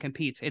does and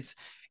competes.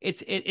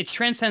 It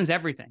transcends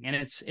everything, and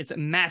it's a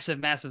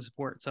massive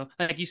sport. So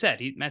like you said,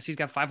 Messi's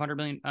got 500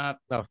 million. No,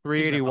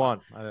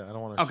 381. I don't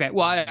want to. Okay,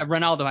 well,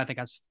 Ronaldo I think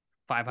has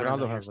 500.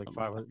 Ronaldo has like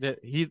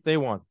 500. They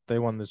won. They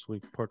won this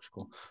week.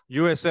 Portugal,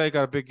 USA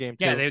got a big game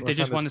too. Yeah, they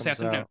just won this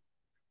afternoon.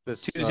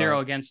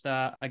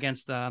 2-0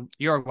 against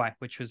Uruguay,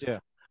 which was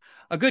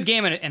a good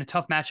game and a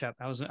tough matchup.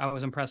 I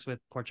was impressed with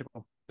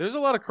Portugal. There's a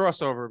lot of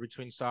crossover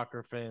between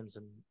soccer fans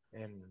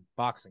and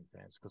boxing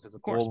fans because it's a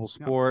global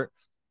sport.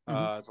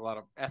 There's a lot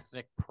of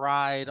ethnic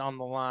pride on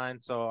the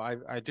line. So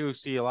I do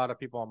see a lot of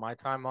people on my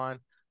timeline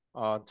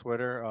on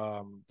Twitter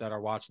that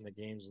are watching the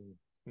games,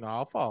 and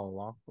I'll follow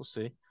along. We'll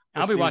see.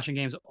 I'll be watching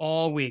games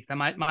all week.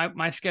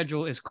 My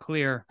schedule is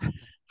clear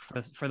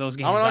for those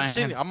games.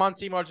 I'm on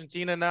Team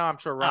Argentina now. I'm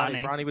sure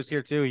Ronnie was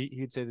here too.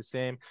 He'd say the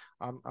same.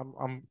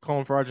 I'm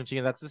calling for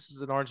Argentina. This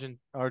is an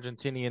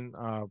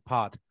Argentinian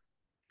pod.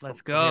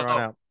 Let's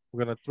go.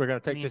 We're gonna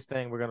take this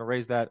thing. We're gonna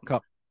raise that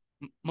cup.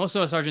 Most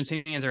of us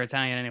Argentinians are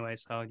Italian anyway,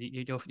 so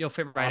you'll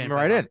fit right in.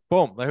 Right in.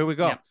 Boom. Here we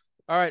go. Yeah.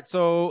 All right,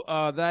 so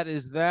that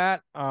is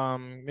that.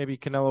 Maybe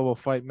Canelo will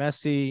fight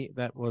Messi.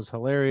 That was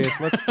hilarious.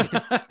 Let's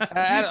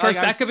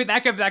that could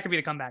be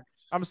the comeback.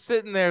 I'm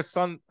sitting there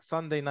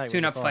Sunday night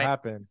when this all fight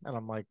happened, and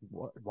I'm like,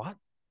 what?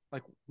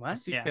 Like, what? I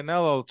see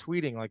Canelo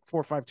tweeting like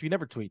 4 or 5. He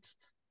never tweets,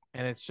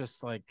 and it's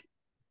just like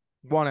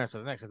one after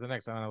the next,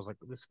 and I was like,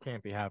 this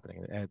can't be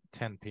happening at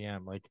 10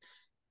 p.m. Like,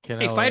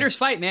 Canelo. Hey, fighters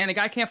fight, man. The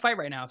guy can't fight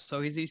right now,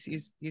 so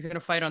he's gonna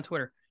fight on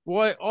Twitter.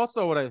 Well,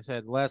 also what I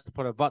said last to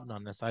put a button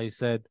on this, I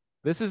said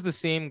this is the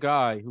same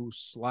guy who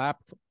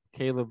slapped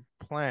Caleb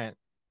Plant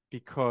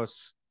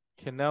because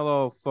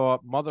Canelo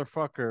thought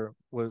motherfucker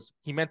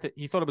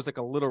he thought it was like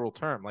a literal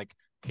term, like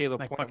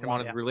Caleb Plant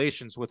wanted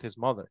relations with his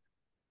mother.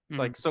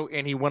 Like so,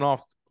 and he went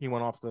off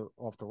the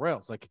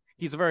rails. Like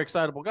he's a very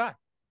excitable guy.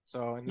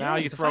 So and now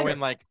you throw in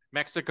like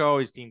Mexico,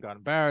 his team got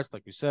embarrassed,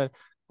 like you said.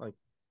 Like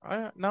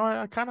I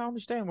kind of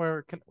understand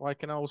why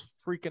Canelo was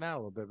freaking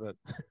out a little bit,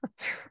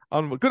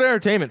 but good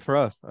entertainment for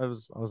us. I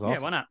was awesome. Yeah,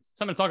 why not?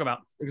 Something to talk about.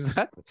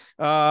 Exactly.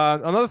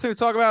 Another thing to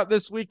talk about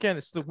this weekend.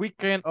 It's the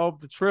weekend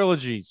of the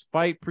trilogies.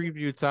 Fight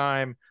preview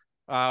time.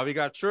 We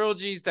got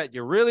trilogies that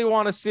you really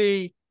want to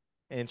see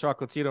in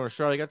Chocolatito and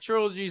Charlotte. You got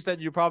trilogies that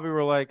you probably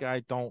were like,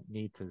 I don't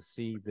need to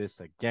see this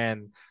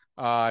again.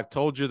 I've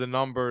told you the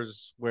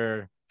numbers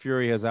where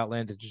Fury has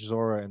outlanded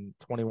Chisora in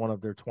 21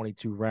 of their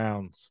 22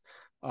 rounds.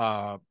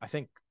 I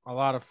think a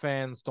lot of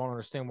fans don't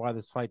understand why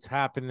this fight's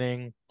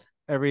happening.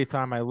 Every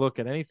time I look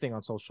at anything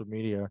on social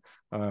media,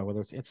 whether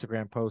it's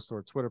Instagram posts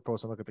or Twitter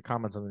posts, I look at the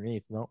comments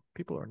underneath. No,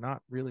 people are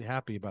not really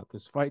happy about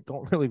this fight.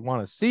 Don't really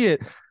want to see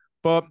it,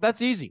 but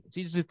that's easy. It's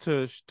easy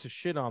to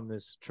shit on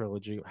this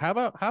trilogy. How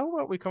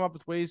about we come up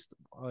with ways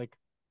like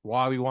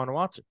why we want to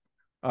watch it?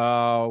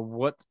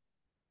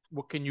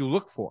 What can you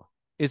look for?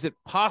 Is it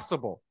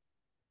possible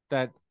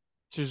that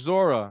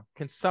Chisora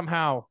can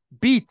somehow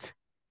beat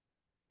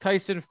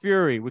Tyson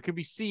Fury? Can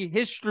we see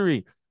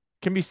history?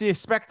 Can we see a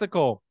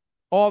spectacle?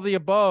 All the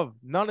above,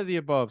 none of the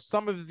above,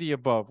 some of the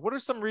above. What are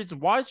some reasons?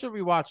 Why should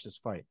we watch this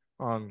fight?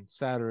 on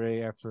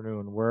Saturday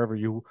afternoon, wherever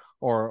you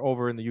or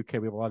over in the UK.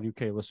 We have a lot of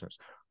UK listeners.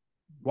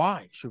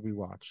 Why should we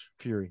watch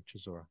Fury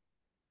Chisora?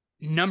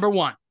 Number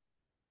one,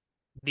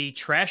 the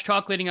trash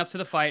talk leading up to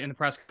the fight and the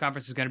press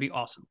conference is going to be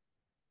awesome.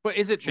 But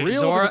is it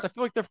real? Because I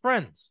feel like they're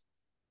friends.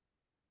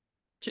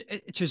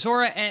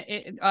 Chisora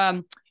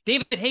and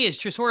David Haye is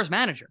Chisora's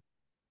manager.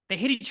 They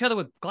hit each other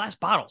with glass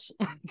bottles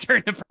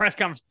during the press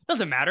conference.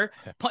 Doesn't matter.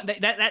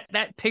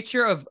 That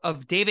picture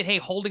of David Haye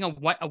holding a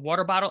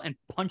water bottle and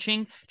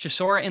punching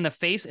Chisora in the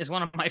face is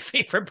one of my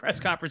favorite press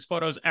conference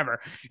photos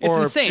ever. It's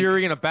insane.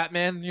 Fury in a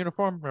Batman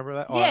uniform. Remember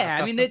that? Yeah,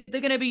 I mean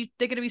they're gonna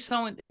be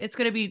showing. It's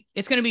gonna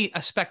be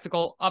a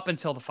spectacle up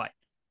until the fight,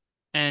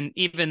 and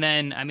even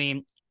then, I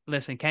mean,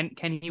 listen, can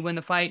he win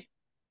the fight?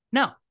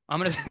 No, I'm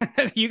gonna.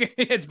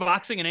 It's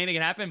boxing and anything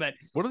can happen. But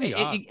what are the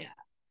odds?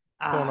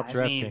 Pulling up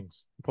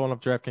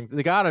DraftKings.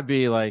 They gotta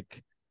be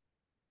like.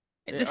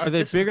 Are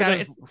they bigger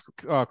than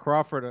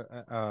Crawford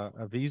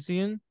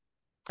Avazian?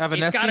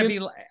 It's gotta be.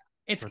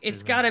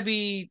 It's gotta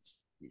be.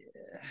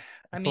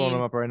 I mean, pulling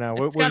them up right now.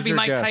 It's gotta be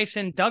Mike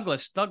Tyson,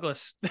 Douglas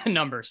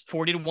numbers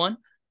 40-1.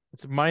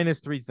 It's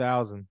minus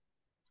 3,000.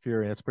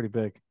 Fury. That's pretty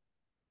big.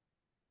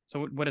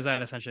 So what is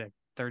that essentially?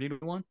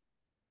 30-1.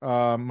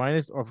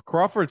 Minus of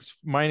Crawford's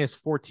minus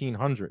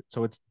 1,400.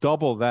 So it's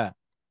double that.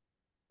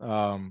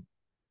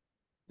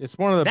 It's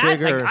one of the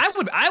bigger.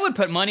 Like, I would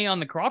put money on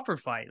the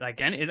Crawford fight.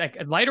 Like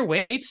lighter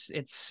weights,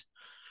 it's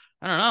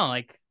I don't know.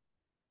 Like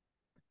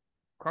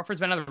Crawford's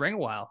been out of the ring a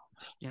while.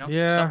 You know,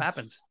 stuff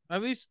happens.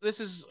 At least this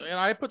is, and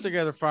I put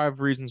together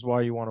 5 reasons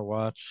why you want to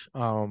watch.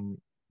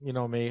 You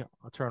know me,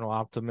 eternal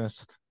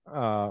optimist.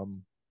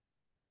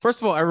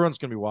 First of all, everyone's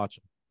gonna be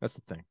watching. That's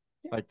the thing.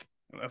 Yeah. Like,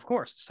 of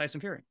course, it's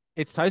Tyson Fury.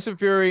 It's Tyson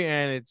Fury,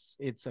 and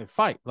it's a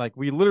fight. Like,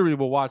 we literally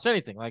will watch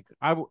anything. Like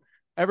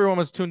everyone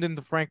was tuned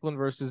into Franklin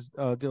versus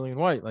Dillian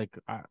White. Like,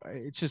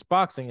 it's just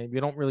boxing, and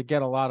you don't really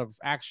get a lot of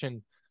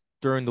action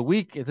during the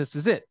week. This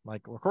is it.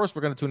 Like, of course,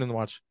 we're going to tune in to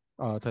watch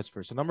Tyson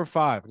Fury. So number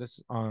 5, this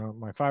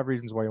my 5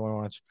 reasons why you want to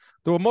watch.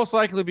 There will most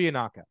likely be a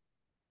knockout.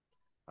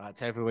 It's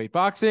heavyweight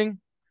boxing.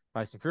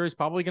 Tyson Fury is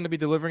probably going to be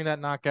delivering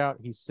that knockout.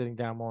 He's sitting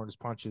down more on his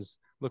punches.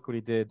 Look what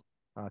he did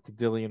to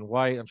Dillian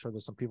White. I'm sure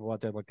there's some people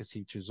out there like to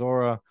see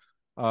Chisora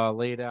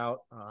laid out.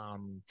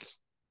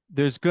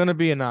 There's going to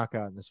be a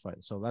knockout in this fight.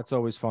 So that's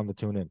always fun to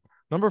tune in.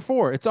 Number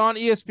 4, it's on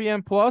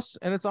ESPN Plus,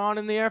 and it's on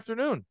in the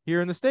afternoon here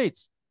in the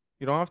States.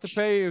 You don't have to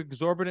pay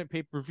exorbitant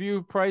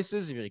pay-per-view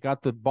prices. If you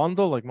got the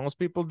bundle like most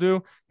people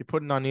do, you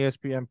put it on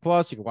ESPN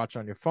Plus. You can watch it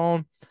on your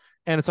phone,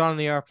 and it's on in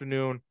the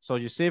afternoon. So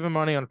you're saving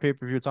money on a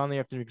pay-per-view. It's on in the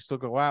afternoon. You can still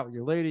go out with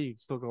your lady. You can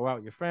still go out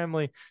with your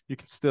family. You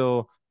can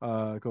still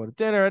go to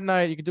dinner at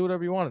night. You can do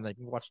whatever you want at night.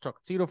 You can watch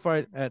Chocolatito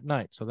fight at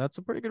night. So that's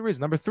a pretty good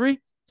reason. Number 3,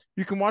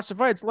 you can watch the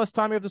fight. It's less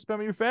time you have to spend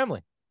with your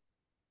family.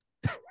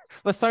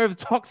 Less time you have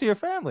to talk to your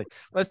family.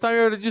 Less time you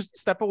have to just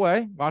step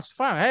away, watch the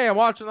fight. Hey, I'm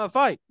watching the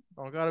fight.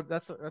 Oh God,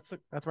 that's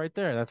right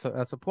there. That's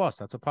a plus.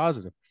 That's a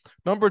positive.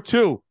 Number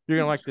 2, you're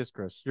gonna like this,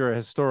 Chris. You're a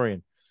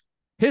historian.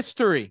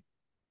 History.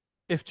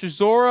 If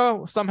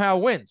Chisora somehow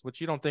wins,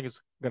 which you don't think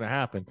is gonna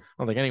happen, I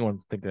don't think anyone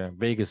think that.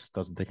 Vegas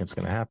doesn't think it's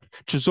gonna happen.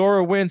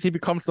 Chisora wins, he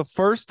becomes the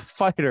first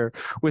fighter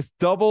with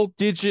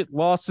double-digit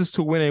losses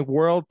to win a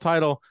world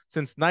title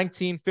since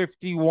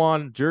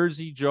 1951.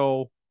 Jersey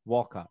Joe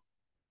Walcott.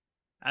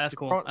 That's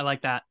cool. I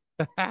like that.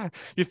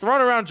 You're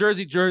throwing around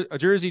Jersey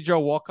Joe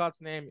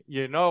Walcott's name.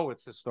 You know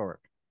it's historic.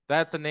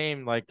 That's a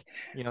name like,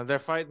 they're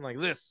fighting like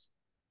this.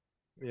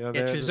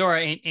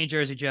 Chisora ain't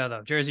Jersey Joe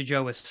though. Jersey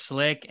Joe was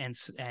slick and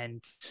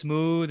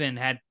smooth and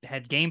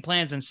had game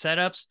plans and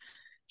setups.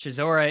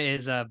 Chisora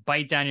is a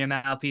bite down your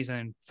mouthpiece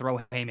and throw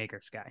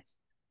haymakers guy.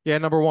 Yeah,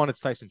 number 1, it's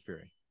Tyson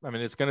Fury. I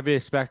mean, it's going to be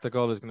a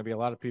spectacle. There's going to be a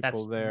lot of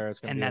people there.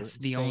 That's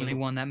the only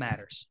one that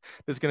matters.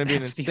 There's going to be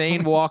an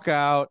insane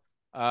walkout.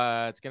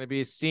 It's going to be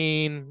a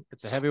scene.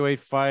 It's a heavyweight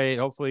fight.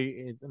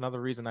 Hopefully,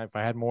 another reason, if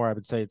I had more, I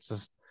would say it's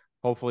just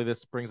hopefully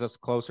this brings us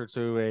closer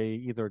to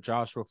either a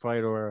Joshua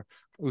fight or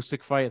a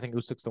Usyk fight. I think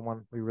Usyk's the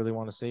one we really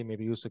want to see.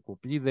 Maybe Usyk will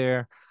be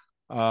there.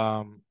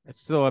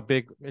 It's still a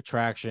big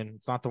attraction.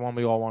 It's not the one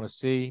we all want to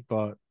see,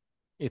 but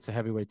it's a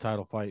heavyweight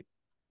title fight,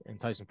 and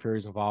Tyson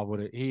Fury's involved with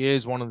it. He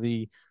is one of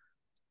the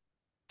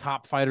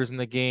top fighters in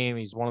the game.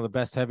 He's one of the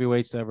best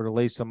heavyweights to ever to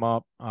lace him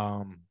up.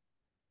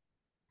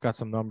 Got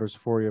some numbers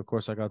for you. Of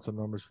course, I got some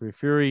numbers for you.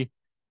 Fury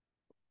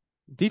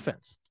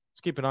defense.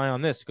 Let's keep an eye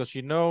on this because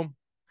you know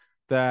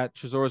that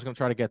Chisora is going to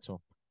try to get to him.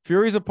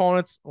 Fury's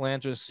opponents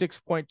land just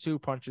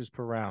 6.2 punches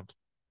per round.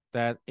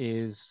 That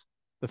is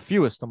the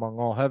fewest among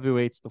all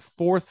heavyweights, the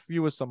 4th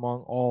fewest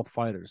among all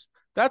fighters.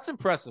 That's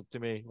impressive to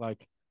me.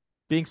 Like,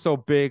 being so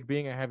big,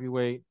 being a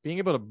heavyweight, being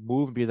able to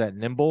move and be that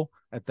nimble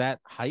at that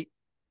height,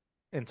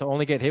 and to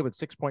only get hit with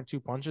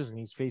 6.2 punches, and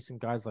he's facing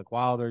guys like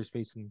Wilder. He's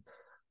facing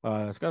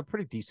it's got a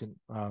pretty decent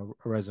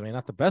resume.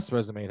 Not the best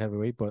resume at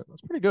heavyweight, but it's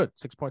pretty good.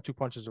 6.2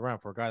 punches around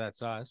for a guy that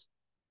size.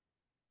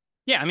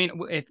 Yeah, I mean,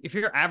 if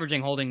you're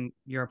averaging holding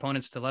your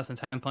opponents to less than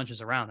 10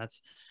 punches around,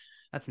 that's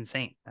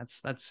insane.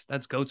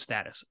 That's GOAT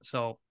status.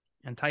 So,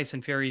 and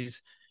Tyson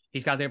Fury's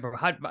he's got the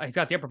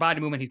upper body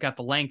movement, he's got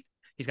the length,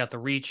 he's got the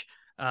reach.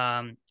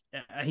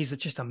 He's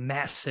just a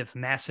massive,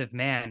 massive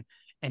man,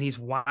 and he's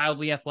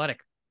wildly athletic.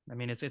 I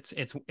mean,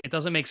 it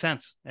doesn't make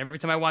sense. Every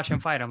time I watch him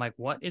fight, I'm like,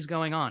 what is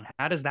going on?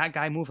 How does that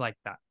guy move like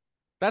that?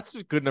 That's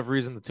a good enough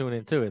reason to tune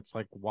in too. It's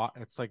like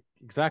it's like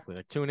exactly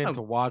like tune in Oh,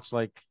 to watch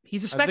like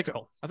he's a I think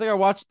spectacle. I think I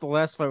watched the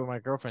last fight with my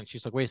girlfriend.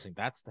 She's like, wait a second,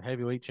 that's the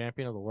heavyweight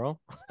champion of the world?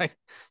 Like,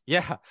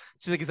 yeah.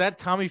 She's like, is that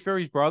Tommy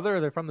Fury's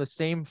brother? They're from the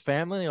same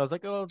family. I was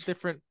like, oh,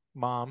 different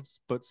moms,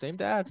 but same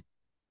dad.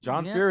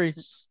 John Yeah. Fury,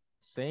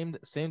 same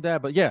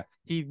dad. But yeah,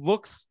 he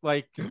looks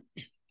like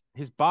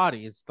his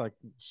body is like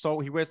so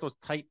he wears those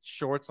tight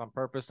shorts on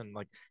purpose and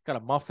like got a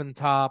muffin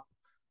top.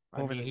 I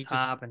Over mean, the he just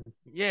top, and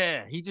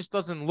yeah, he just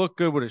doesn't look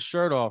good with his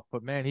shirt off,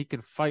 but man, he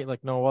can fight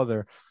like no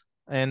other.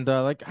 And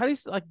like, how do you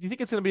like? Do you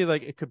think it's gonna be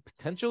like it could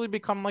potentially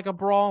become like a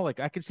brawl? Like,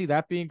 I could see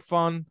that being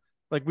fun.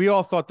 Like, we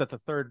all thought that the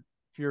third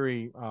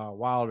Fury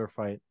Wilder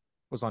fight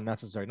was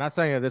unnecessary. Not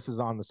saying that this is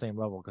on the same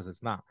level because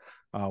it's not.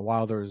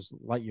 Wilder is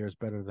light years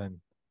better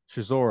than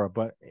Chisora,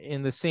 but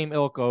in the same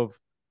ilk of,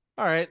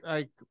 all right,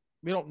 like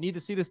we don't need to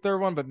see this third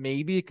one, but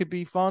maybe it could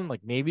be fun. Like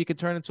maybe it could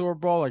turn into a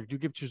brawl. Like, do you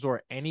give Chisora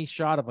any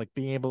shot of like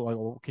being able, like,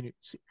 well, can you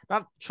see,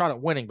 not shot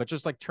at winning, but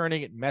just like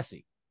turning it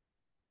messy?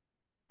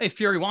 if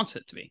Fury wants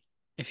it to be,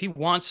 if he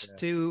wants Yeah.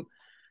 to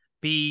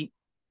be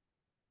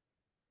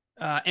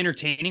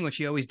entertaining, which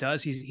he always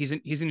does, he's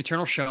an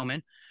eternal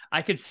showman.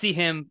 I could see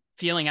him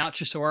feeling out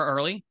Chisora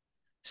early,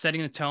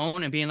 setting the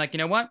tone, and being like, you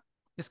know what,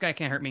 this guy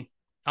can't hurt me.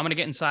 I'm gonna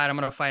get inside. I'm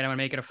gonna fight. I'm gonna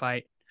make it a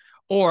fight.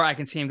 Or I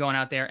can see him going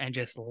out there and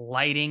just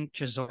lighting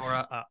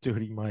Chisora up. Dude,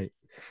 he might.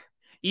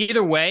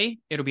 Either way,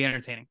 it'll be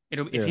entertaining.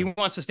 If he Yeah.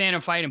 wants to stand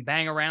and fight and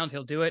bang around,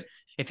 he'll do it.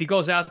 If he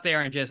goes out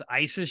there and just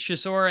ices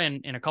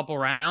Chisora in a couple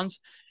rounds,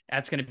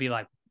 that's going to be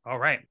like, all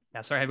right,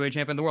 that's our heavyweight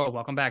champion of the world.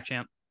 Welcome back,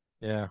 champ.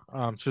 Yeah.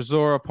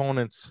 Chisora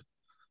opponents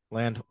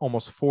land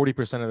almost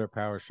 40% of their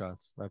power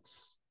shots.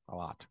 That's a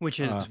lot. Which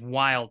is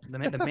wild. The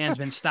man's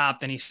been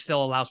stopped and he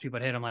still allows people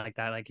to hit him like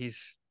that. Like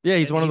he's one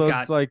of he's those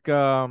got like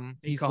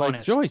he's like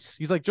cojones. Joyce.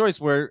 He's like Joyce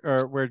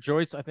where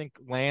Joyce I think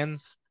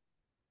lands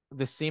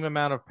the same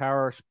amount of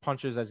power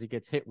punches as he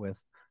gets hit with.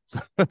 So,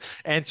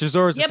 and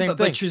Chisora's the Yeah, same but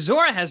thing.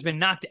 Chisora has been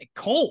knocked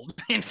cold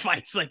in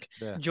fights. Like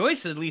Yeah.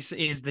 Joyce at least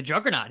is the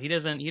juggernaut. He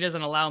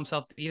doesn't allow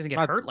himself. He doesn't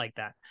get hurt like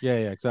that. Yeah,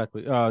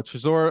 exactly.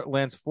 Chisora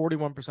lands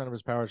 41% of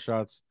his power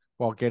shots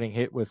while getting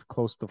hit with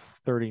close to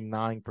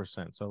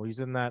 39%. So he's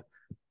in that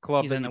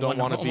club that you don't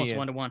want to be in.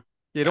 Almost 1-to-1.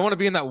 You don't want to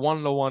be in that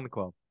 1-to-1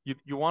 club.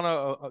 You want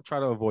to try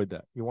to avoid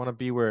that. You want to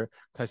be where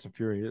Tyson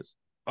Fury is.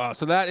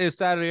 So that is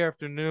Saturday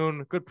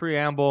afternoon. Good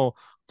preamble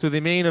to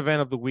the main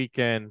event of the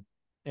weekend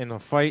in a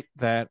fight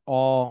that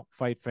all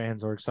fight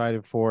fans are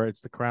excited for.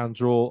 It's the crown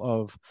jewel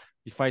of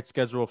the fight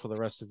schedule for the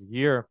rest of the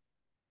year.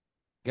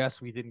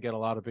 Guess we didn't get a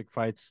lot of big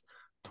fights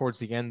towards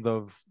the end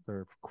of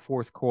the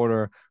fourth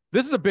quarter.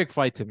 This is a big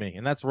fight to me,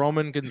 and that's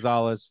Roman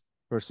Gonzalez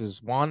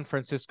versus Juan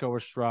Francisco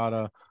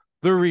Estrada.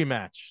 The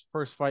rematch.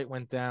 First fight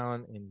went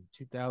down in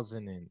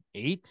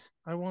 2008,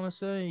 I want to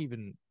say.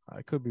 Even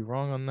I could be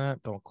wrong on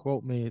that. Don't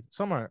quote me.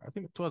 Somewhere, I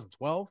think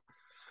 2012.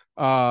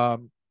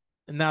 And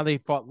now they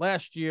fought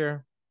last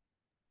year.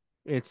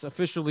 It's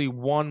officially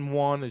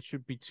 1-1. It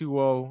should be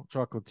 2-0.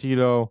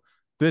 Chocolatito.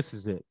 This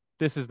is it.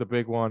 This is the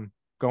big one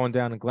going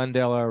down in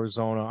Glendale,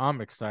 Arizona.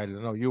 I'm excited.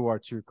 I know you are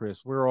too,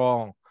 Chris. We're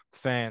all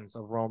fans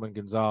of Roman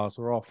Gonzalez.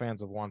 We're all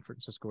fans of Juan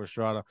Francisco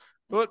Estrada.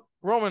 But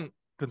Roman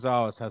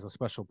Gonzalez has a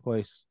special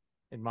place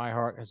in my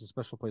heart, has a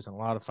special place in a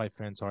lot of fight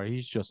fans' heart.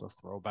 He's just a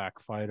throwback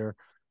fighter.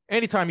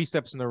 Anytime he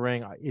steps in the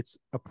ring, it's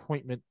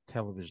appointment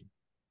television.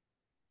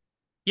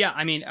 Yeah,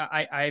 I mean,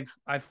 I've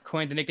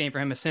coined the nickname for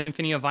him, a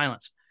symphony of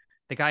violence.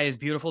 The guy is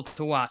beautiful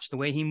to watch. The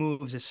way he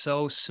moves is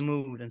so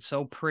smooth and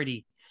so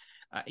pretty.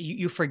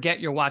 You forget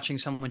you're watching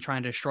someone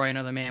trying to destroy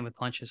another man with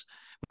punches,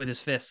 with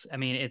his fists. I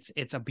mean,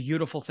 it's a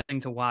beautiful thing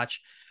to watch.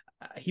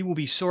 He will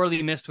be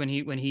sorely missed when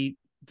he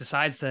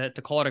decides to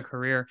call it a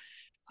career.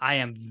 I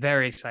am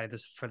very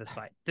excited for this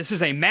fight. This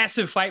is a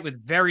massive fight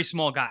with very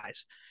small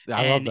guys.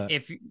 I love that.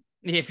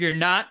 If you're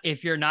not a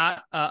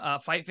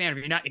fight fan,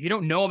 if you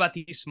don't know about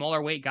these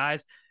smaller weight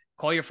guys,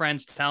 call your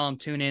friends, tell them,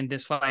 tune in.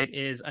 This fight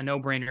is a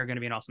no-brainer. Going to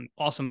be an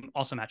awesome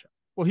matchup.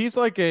 Well, he's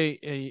like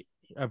a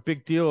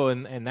big deal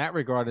in that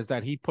regard, is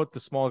that he put the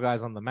small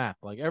guys on the map.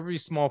 Like every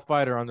small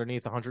fighter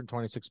underneath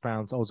 126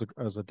 pounds owes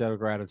a debt of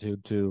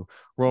gratitude to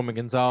Roman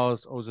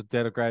Gonzalez, owes a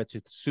debt of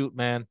gratitude to Suit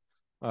Man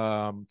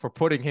for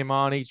putting him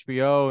on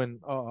HBO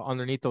and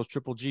underneath those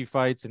Triple G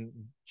fights and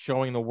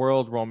showing the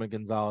world Roman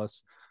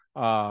Gonzalez.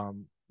 The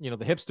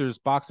hipsters,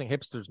 boxing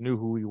hipsters knew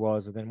who he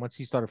was. And then once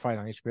he started fighting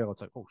on HBO, it's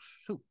like, oh,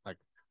 shoot, like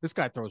this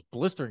guy throws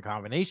blistering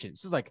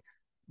combinations. This is like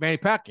Manny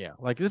Pacquiao.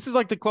 Like this is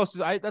like the closest.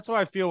 That's how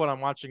I feel when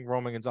I'm watching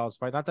Roman Gonzalez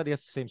fight. Not that he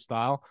has the same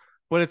style,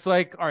 but it's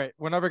like, all right,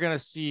 we're never gonna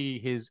see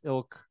his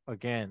ilk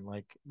again.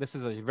 Like this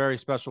is a very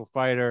special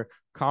fighter.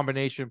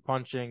 Combination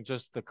punching,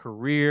 just the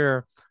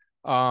career.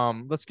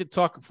 Let's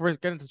before we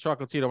get into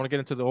Chocolatito. I want to get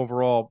into the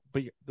overall,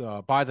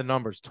 by the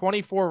numbers.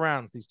 24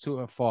 rounds these two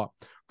have fought.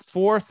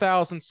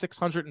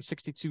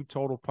 4,662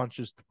 total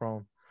punches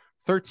thrown.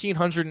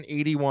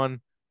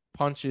 1,381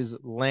 punches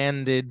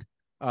landed.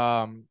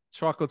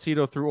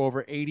 Chocolatito threw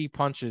over 80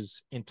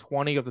 punches in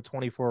 20 of the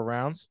 24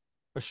 rounds.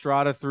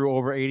 Estrada threw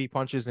over 80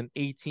 punches in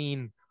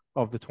 18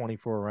 of the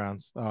 24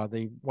 rounds.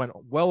 They went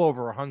well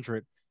over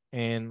 100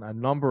 in a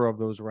number of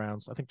those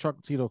rounds. I think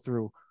Chocolatito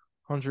threw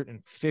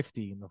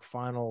 150 in the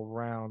final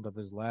round of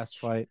his last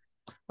fight.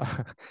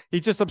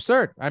 He's just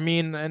absurd. I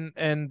mean,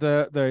 and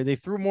they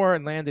threw more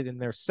and landed in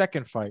their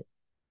second fight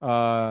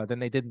than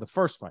they did in the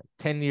first fight,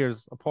 10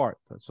 years apart.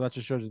 So that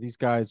just shows you these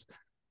guys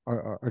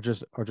are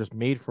just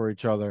made for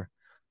each other.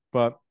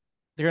 But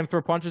they're gonna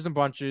throw punches and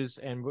bunches.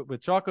 And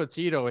with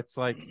Chocolatito, it's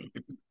like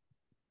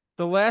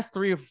the last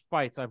three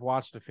fights I've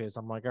watched of his,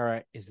 I'm like, all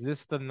right, is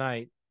this the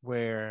night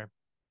where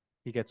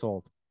he gets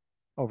old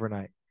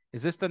overnight?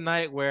 Is this the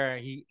night where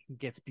he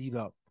gets beat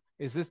up?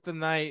 Is this the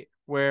night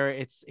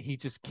where he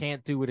just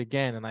can't do it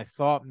again? And I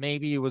thought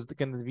maybe it was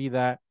going to be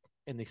that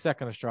in the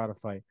second Estrada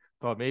fight.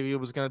 Thought maybe it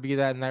was going to be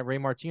that in that Ray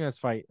Martinez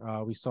fight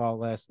we saw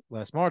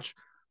last March.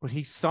 But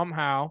he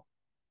somehow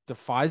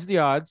defies the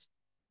odds,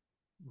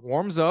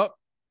 warms up,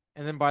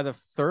 and then by the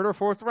third or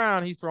fourth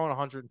round, he's throwing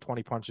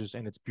 120 punches,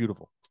 and it's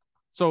beautiful.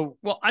 So,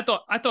 well, I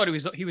thought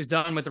he was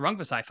done with the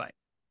Rungvisai fight.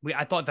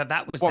 I thought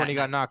that was when he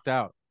got knocked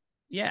out.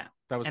 Yeah.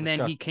 That was and disgusting.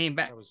 Then he came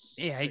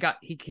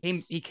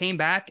back. He came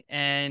back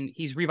and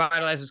he's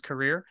revitalized his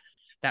career.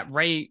 That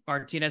Ray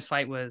Martinez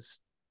fight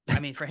was, I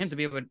mean, for him to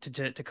be able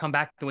to come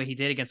back the way he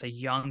did against a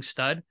young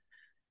stud.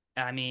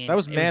 I mean, that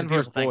was man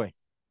versus boy.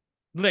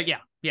 Yeah.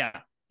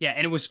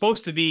 And it was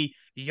supposed to be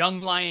young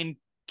lion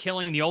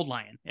killing the old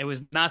lion. It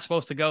was not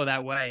supposed to go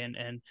that way.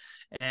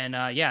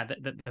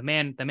 The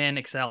man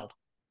excelled.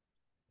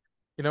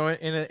 You know,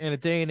 in a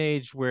day and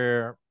age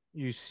where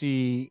you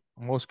see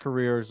most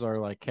careers are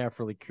like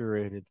carefully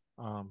curated.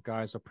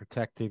 Guys are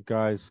protected.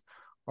 Guys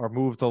are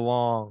moved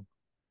along.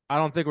 I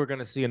don't think we're going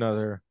to see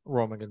another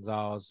Roman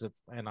Gonzalez,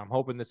 and I'm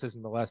hoping this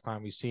isn't the last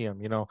time we see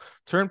him. You know,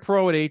 turned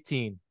pro at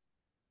 18.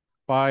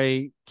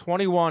 By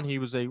 21, he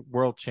was a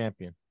world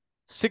champion.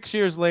 6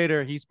 years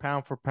later, he's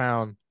pound for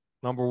pound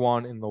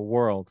 #1 in the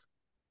world.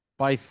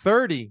 By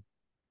 30,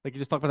 like you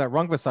just talked about that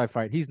Rungvisai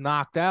fight, he's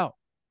knocked out,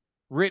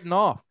 written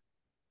off,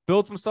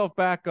 builds himself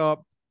back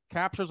up,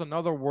 captures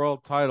another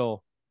world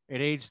title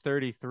at age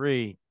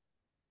 33.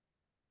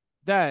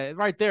 That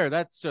right there,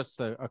 that's just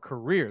a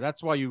career.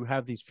 That's why you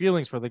have these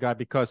feelings for the guy,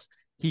 because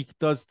he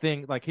does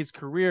things like his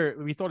career.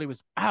 We thought he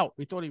was out.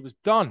 We thought he was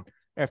done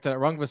after that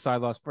Rungvisai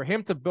loss. For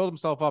him to build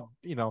himself up,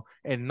 you know,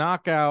 and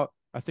knock out,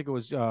 I think it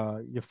was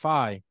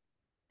Yafai,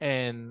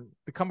 and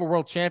become a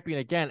world champion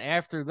again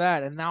after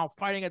that, and now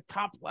fighting at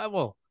top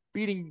level,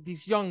 beating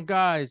these young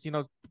guys. You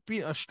know,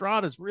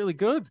 Estrada is really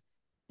good.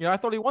 You know, I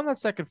thought he won that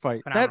second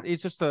fight. Phenomenal. That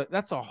is just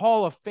that's a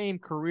Hall of Fame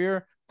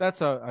career.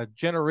 That's a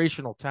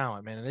generational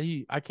talent, man.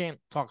 And I can't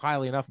talk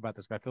highly enough about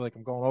this guy. I feel like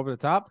I'm going over the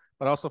top,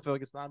 but I also feel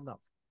like it's not enough.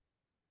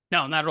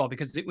 No, not at all.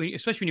 Because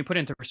especially when you put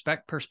into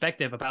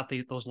perspective about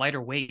those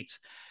lighter weights,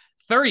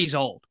 30 is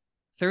old.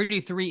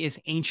 33 is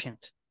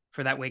ancient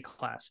for that weight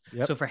class.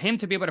 Yep. So for him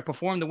to be able to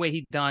perform the way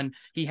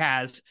he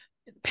has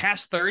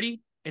past 30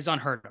 is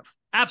unheard of.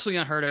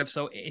 Absolutely unheard of.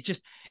 So it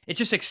just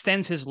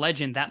extends his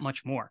legend that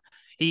much more.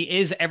 He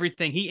is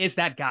everything. He is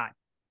that guy.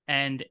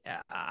 And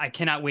I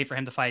cannot wait for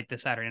him to fight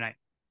this Saturday night.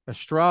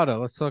 Estrada.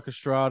 Let's talk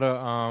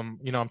Estrada.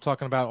 You know, I'm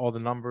talking about all the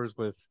numbers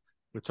with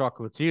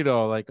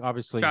Chocolatito. Like,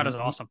 obviously, Estrada's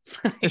awesome.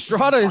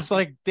 Estrada is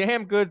like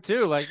damn good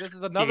too. Like, this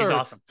is another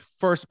awesome.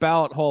 First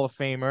ballot Hall of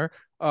Famer.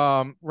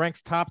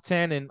 Ranks top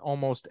 10 in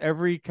almost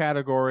every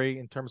category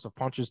in terms of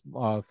punches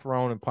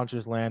thrown and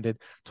punches landed.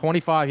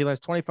 25. He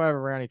lands 25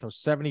 around. He throws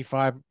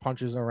 75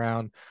 punches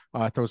around.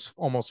 Throws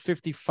almost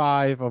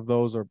 55 of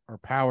those are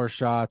power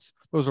shots.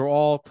 Those are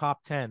all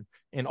top 10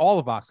 in all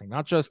of boxing,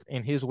 not just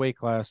in his weight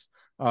class.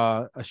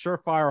 A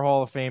surefire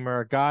Hall of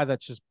Famer, a guy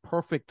that's just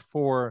perfect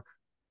for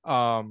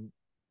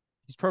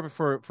he's perfect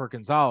for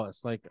Gonzalez.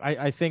 Like,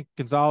 I think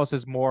Gonzalez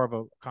is more of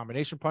a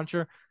combination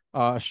puncher.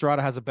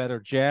 Estrada has a better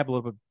jab, a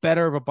little bit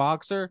better of a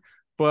boxer,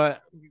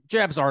 but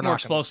jabs are more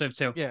explosive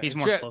too. Yeah, he's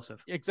more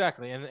explosive.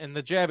 Exactly, and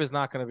the jab is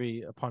not going to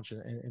be a punch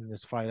in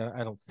this fight.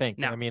 I don't think.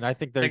 No. I mean, I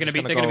think they're going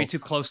to be too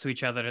close to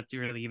each other to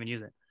really even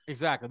use it.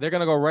 Exactly, they're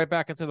going to go right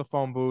back into the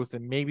phone booth,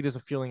 and maybe there's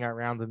a feeling out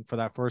round for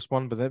that first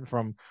one, but then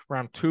from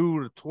round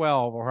 2 to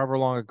 12 or however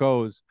long it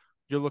goes,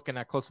 you're looking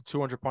at close to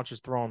 200 punches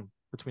thrown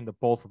between the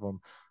both of them.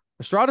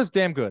 Estrada's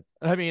damn good.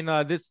 I mean,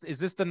 this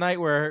the night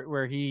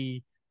where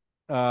he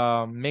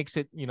makes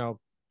it, you know,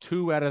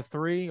 2 out of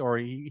 3, or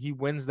he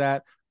wins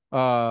that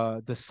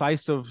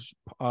decisive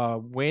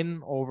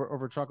win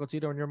over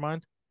Chocolatito in your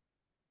mind?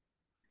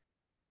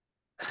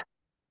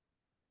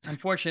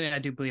 Unfortunately, I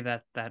do believe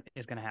that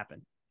is going to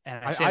happen,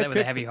 and I say that with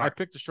a heavy heart. I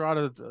picked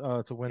Estrada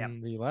to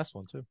win the last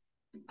one too.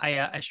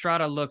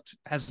 Estrada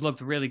has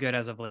looked really good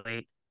as of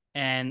late,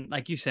 and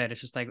like you said,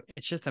 it's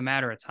just a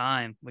matter of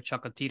time with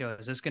Chocolatito.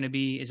 Is this going to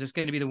be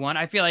the one?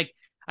 I feel like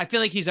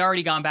he's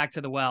already gone back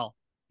to the well,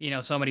 you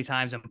know, so many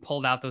times and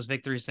pulled out those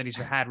victories that he's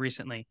had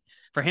recently.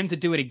 For him to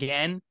do it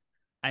again,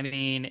 I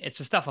mean, it's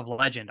the stuff of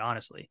legend,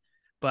 honestly.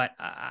 But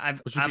I'm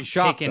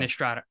taking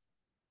Estrada.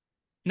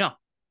 No,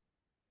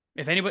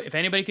 if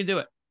anybody can do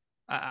it,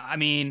 I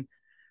mean,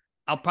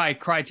 I'll probably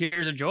cry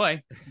tears of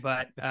joy,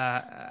 but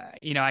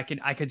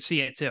I could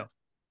see it too.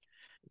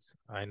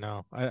 I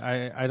know.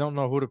 I don't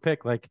know who to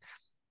pick. Like,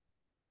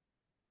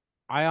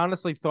 I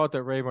honestly thought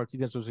that Ray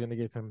Martinez was going to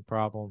give him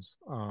problems.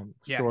 Yeah,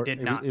 he Short.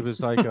 did not. It was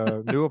like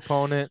a new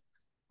opponent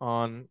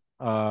on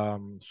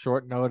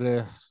short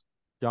notice,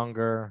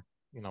 younger,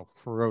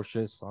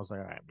 ferocious. I was like,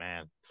 all right,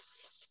 man,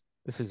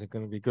 this isn't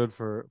going to be good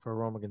for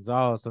Roman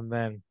Gonzalez. And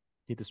then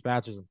he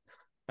dispatches him.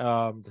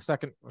 The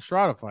second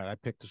Estrada fight, I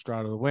picked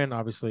Estrada to win.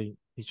 Obviously,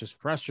 he's just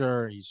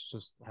fresher. He's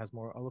just has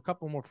a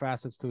couple more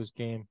facets to his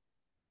game,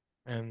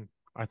 and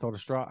I thought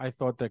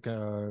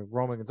that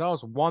Roman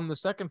Gonzalez won the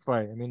second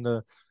fight. I mean,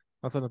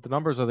 nothing that the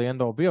numbers are the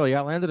end all be all. He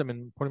outlanded him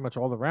in pretty much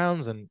all the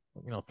rounds, and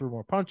threw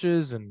more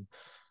punches and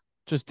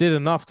just did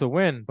enough to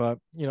win. But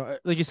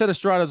like you said,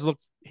 Estrada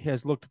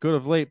has looked good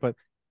of late. But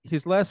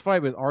his last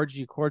fight with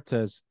RG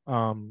Cortez,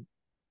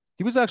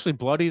 he was actually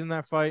bloodied in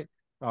that fight.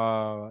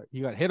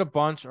 He got hit a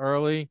bunch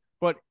early,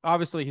 but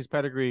obviously his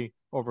pedigree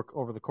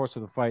over the course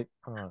of the fight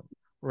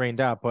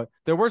rained out. But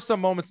there were some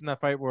moments in that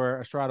fight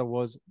where Estrada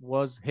was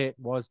hit,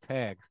 was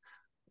tagged.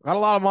 Got a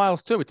lot of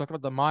miles too. We talked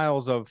about the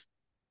miles of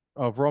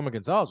Roman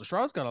Gonzalez.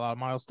 Estrada's got a lot of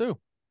miles too.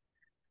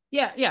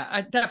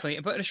 Yeah,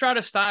 definitely. But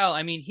Estrada's style,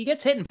 I mean, he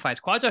gets hit in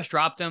fights. Quadras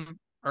dropped him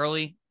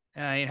early.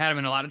 He had him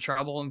in a lot of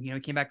trouble, and he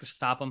came back to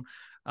stop him.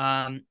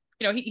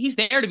 He's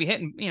there to be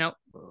hitting.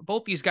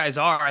 Both these guys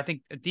are. I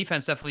think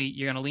defense definitely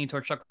you're going to lean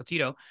towards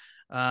Chocolatito.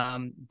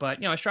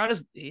 But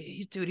Estrada's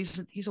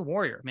he's a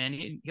warrior,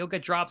 man. He'll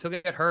get dropped, he'll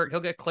get hurt, he'll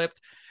get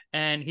clipped,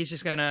 and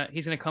he's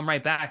gonna come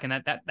right back, and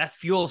that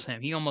fuels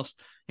him. He almost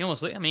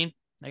I mean,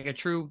 like a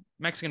true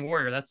Mexican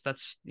warrior.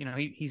 That's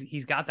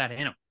he's got that in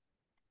him.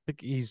 I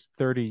think he's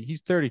 30.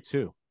 He's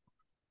 32.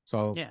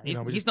 So yeah,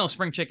 he's no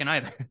spring chicken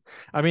either.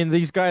 I mean,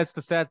 these guys.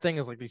 The sad thing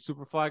is, like, these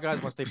Superfly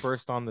guys, once they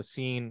burst on the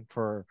scene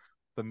for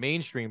the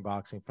mainstream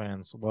boxing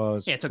fans,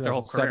 was it took their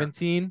whole career.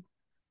 17.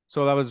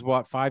 So that was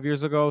what, 5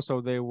 years ago.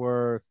 So they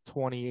were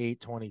 28,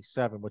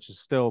 27, which is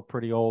still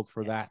pretty old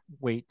for that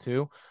weight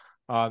too.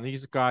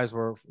 These guys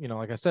were,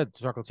 like I said,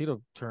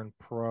 Chocolatito turned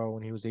pro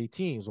when he was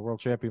 18. He was a world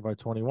champion by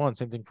 21.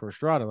 Same thing for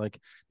Estrada. Like,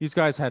 these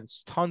guys had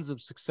tons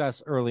of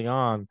success early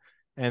on,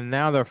 and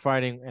now they're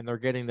fighting and they're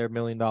getting their $1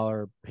 million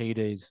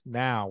paydays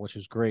now, which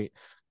is great.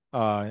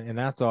 And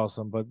that's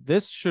awesome. But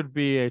this should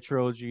be a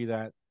trilogy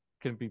that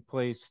can be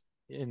placed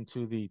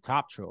into the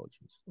top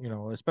trilogies,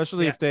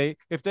 especially if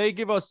they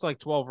give us like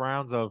 12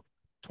 rounds of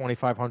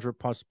 2,500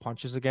 plus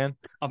punches again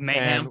of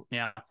mayhem.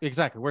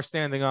 Exactly. We're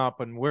standing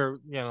up and we're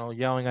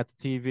yelling at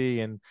the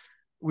TV, and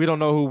we don't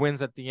know who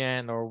wins at the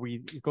end, or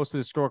it goes to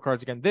the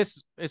scorecards again.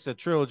 This is a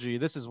trilogy.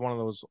 This is one of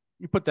those,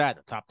 you put that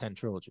in the top 10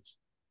 trilogies.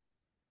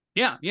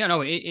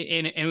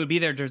 It would be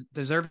there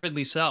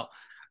deservedly so.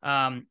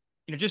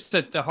 Just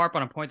to harp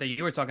on a point that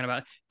you were talking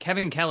about,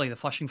 Kevin Kelly, the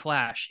Flushing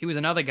Flash, he was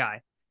another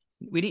guy.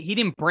 He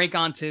didn't break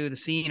onto the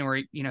scene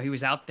where he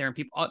was out there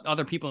and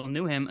other people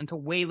knew him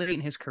until way late in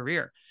his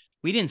career.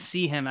 We didn't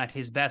see him at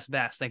his best.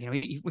 Like,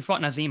 we fought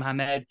Nazim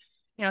Hamed.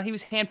 He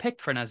was handpicked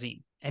for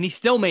Nazim, and he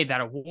still made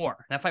that a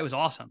war. That fight was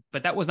awesome,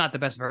 but that was not the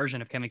best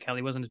version of Kevin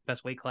Kelly. It wasn't his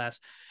best weight class.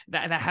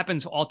 That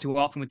happens all too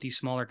often with these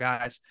smaller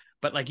guys.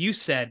 But like you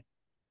said,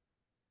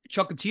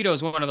 Chocolatito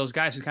is one of those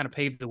guys who kind of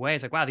paved the way.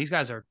 It's like, wow, these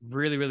guys are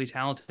really, really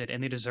talented,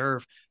 and they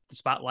deserve the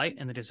spotlight,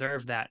 and they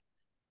deserve that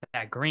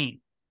green.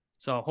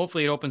 So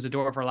hopefully it opens the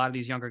door for a lot of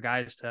these younger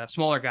guys,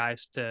 smaller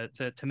guys, to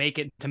make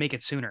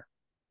it sooner.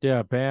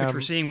 Yeah, Bam, which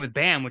we're seeing with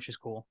Bam, which is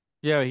cool.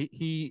 Yeah,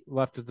 he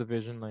left the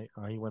division.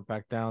 He went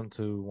back down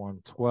to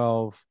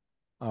 112.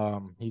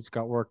 He's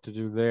got work to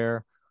do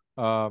there.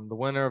 The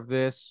winner of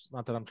this,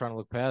 not that I'm trying to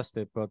look past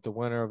it, but the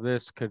winner of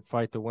this could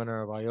fight the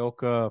winner of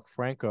Ioka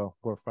Franco,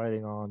 who are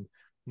fighting on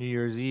New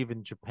Year's Eve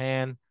in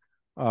Japan.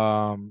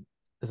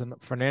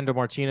 Fernando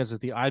Martinez is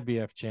the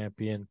IBF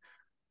champion,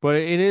 but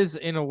it is,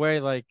 in a way,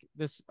 like,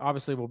 this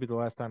obviously will be the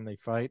last time they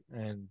fight,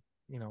 and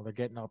they're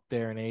getting up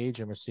there in age,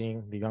 and we're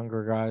seeing the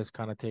younger guys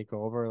kind of take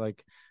over.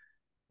 Like,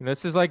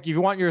 this is like, if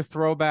you want your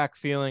throwback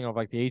feeling of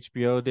like the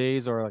HBO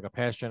days or like a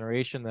past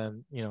generation,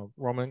 then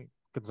Roman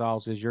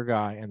Gonzalez is your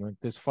guy, and like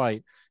this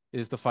fight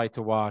is the fight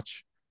to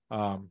watch.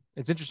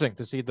 It's interesting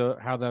to see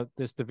how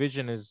this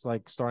division is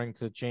like starting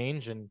to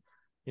change, and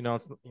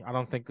I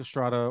don't think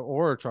Estrada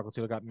or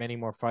Chocolatito got many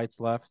more fights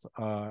left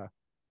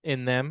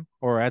in them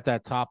or at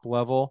that top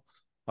level.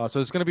 So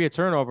it's going to be a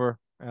turnover,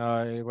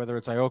 whether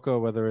it's Ioka,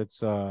 whether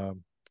it's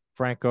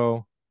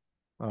Franco.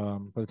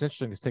 But it's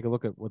interesting to take a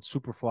look at what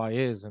Superfly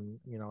is, and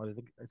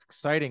it's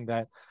exciting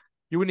that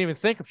you wouldn't even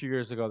think a few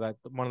years ago that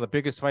one of the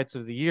biggest fights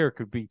of the year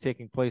could be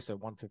taking place at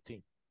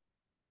 115.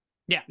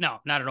 Yeah, no,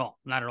 not at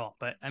all.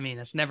 But I mean,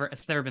 it's never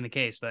been the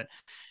case. But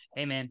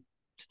hey, man,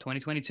 it's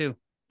 2022.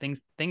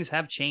 Things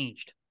have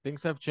changed.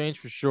 Things have changed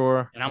for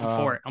sure, and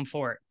I'm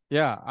for it.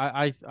 Yeah,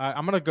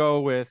 I'm gonna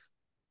go with.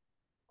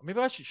 Maybe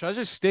should I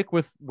just stick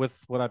with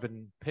what I've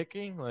been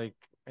picking, like,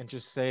 and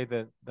just say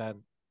that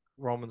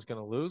Roman's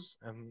gonna lose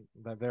and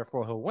that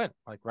therefore he'll win.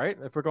 Like, right?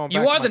 If we're going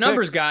back, you are the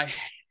numbers guy.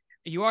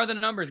 You are the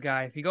numbers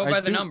guy. If you go I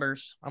by the do.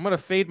 numbers, I'm gonna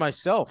fade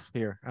myself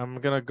here. I'm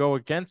gonna go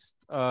against.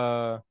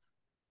 I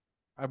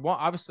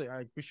want obviously.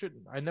 We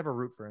shouldn't. I never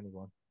root for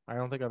anyone. I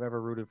don't think I've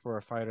ever rooted for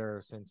a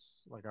fighter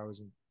since like I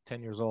was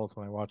 10 years old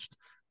when I watched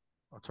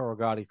Arturo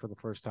Gatti for the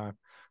first time.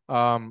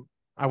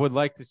 I would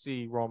like to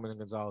see Roman and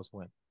Gonzalez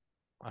win.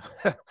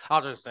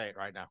 I'll just say it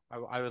right now.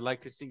 I would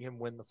like to see him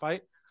win the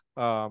fight.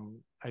 I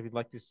would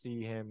like to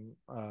see him,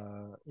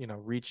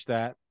 reach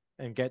that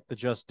and get the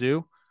just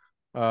due.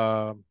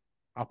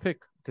 I'll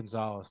pick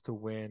Gonzalez to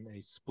win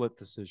a split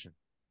decision.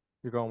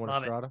 You're going with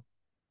love it. Estrada?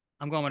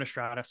 I'm going with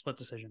Estrada, split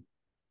decision.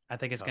 I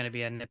think it's going to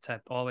be a nip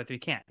type all the way through.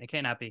 It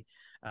cannot be.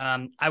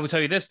 I will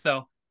tell you this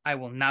though. I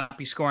will not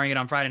be scoring it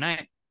on Friday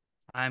night.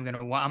 I'm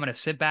gonna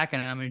sit back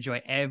and I'm gonna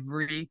enjoy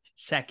every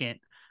second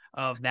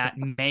of that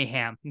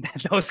mayhem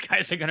that those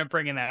guys are gonna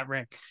bring in that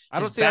ring. I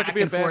don't see that could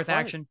be a bad fight.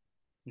 Action.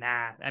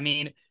 Nah, I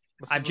mean,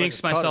 This I've is like jinxed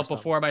a cut or myself something.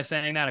 before by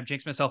saying that. I've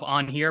jinxed myself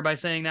on here by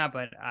saying that,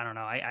 but I don't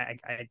know.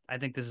 I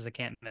think this is a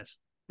can't miss.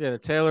 Yeah, the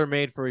tailor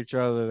made for each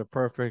other. The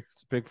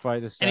perfect big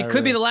fight this And Saturday. it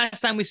could be the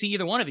last time we see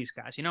either one of these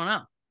guys. You don't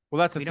know. Well,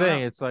 that's the We don't thing.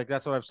 know. It's like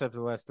that's what I've said for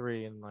the last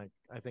three, and like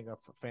I think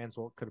fans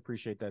could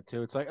appreciate that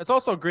too. It's like it's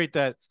also great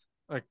that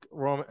like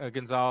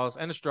Gonzalez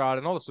and Estrada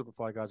and all the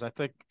Superfly guys. I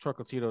think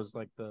Chocolatito is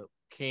like the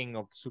king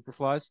of the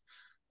Superflies.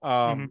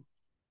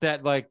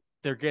 That like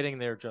they're getting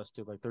their just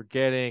due. Like they're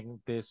getting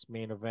this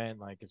main event.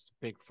 Like it's a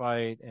big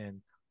fight,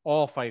 and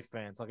all fight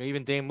fans, like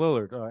even Dame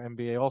Lillard,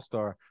 NBA All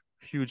Star,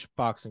 huge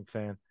boxing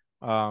fan,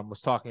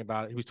 was talking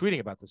about it. He was tweeting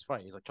about this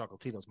fight. He's like,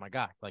 Chocolatito's my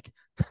guy. Like,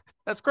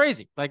 that's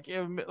crazy. Like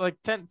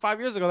 5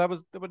 years ago,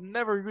 you would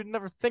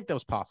never think that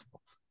was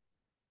possible.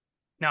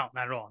 No,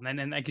 not at all.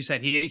 And like you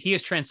said, he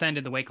has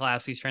transcended the weight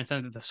class. He's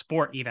transcended the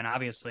sport, even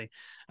obviously.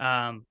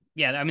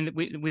 Yeah, I mean,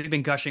 we've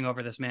been gushing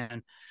over this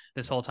man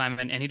this whole time,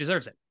 and he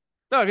deserves it.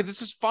 No, because it's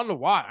just fun to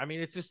watch. I mean,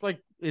 it's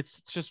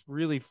just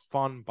really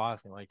fun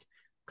boxing. Like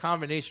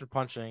combination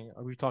punching.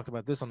 We've talked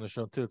about this on the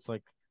show too. It's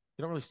like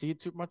you don't really see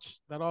it too much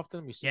that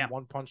often. You see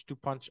one punch, two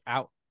punch,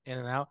 out, in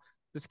and out.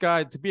 This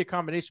guy, to be a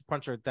combination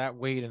puncher at that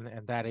weight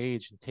and that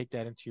age and take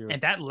that into your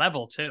at that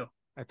level too.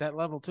 At that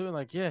level too,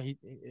 like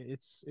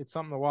it's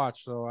something to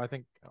watch. So I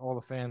think all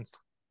the fans,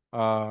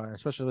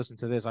 especially listen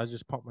to this, I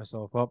just pumped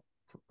myself up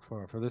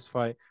for this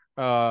fight.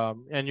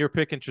 And you're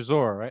picking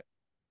Chisora, right?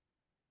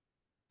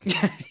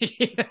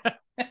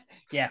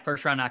 Yeah,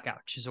 first round knockout,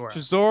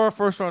 Chisora,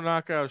 first round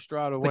knockout,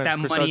 Estrada win.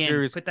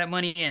 Put that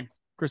money in.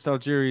 Chris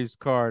Algieri's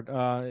card.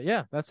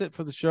 Yeah, that's it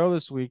for the show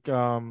this week.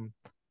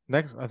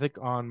 Next, I think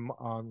on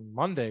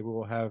Monday we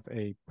will have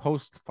a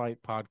post-fight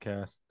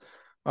podcast.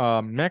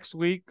 Next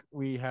week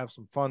we have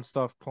some fun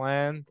stuff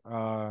planned.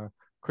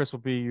 Chris will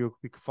be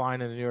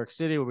flying in New York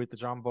City. We'll be at the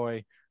John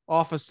Boy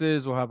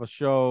offices. We'll have a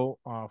show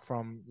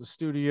from the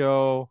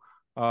studio.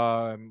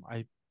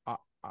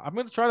 I'm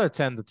gonna try to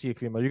attend the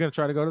Teofimo. You're gonna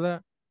try to go to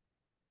that?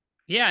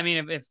 Yeah, I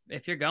mean,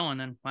 if you're going,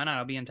 then why not?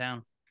 I'll be in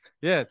town.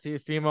 Yeah,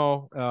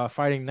 Teofimo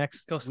fighting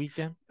next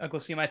weekend. I'll go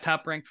see my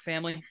top-ranked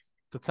family.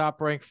 The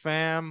top-ranked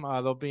fam.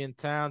 They'll be in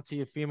town.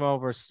 Teofimo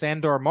versus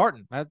Sandor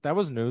Martin. That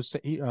was news.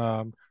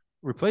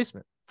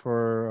 Replacement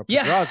for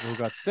Pedraza, who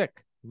got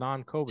sick,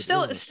 non-COVID.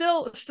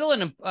 Still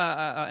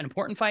an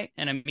important fight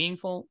and a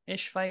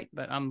meaningful-ish fight,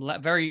 but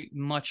I'm very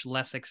much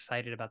less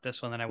excited about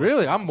this one than I was.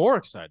 Really, I'm more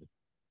excited.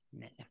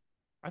 Nah.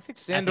 I think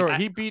Sandor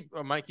he beat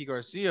Mikey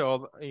Garcia.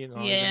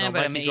 Yeah,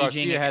 but Mikey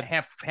Garcia had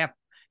half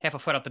a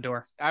foot out the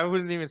door. I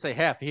wouldn't even say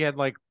half. He had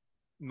like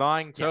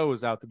 9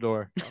 toes out the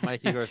door.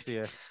 Mikey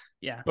Garcia.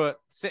 Yeah, but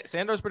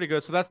Sandor's pretty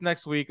good. So that's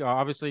next week.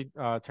 Obviously,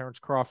 Terrence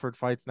Crawford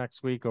fights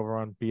next week over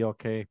on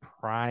BLK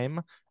Prime.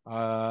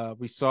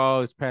 We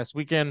saw this past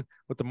weekend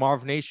what the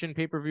Marv Nation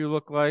pay-per-view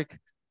looked like.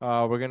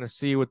 We're gonna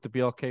see what the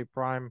BLK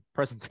Prime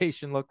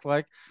presentation looks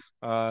like.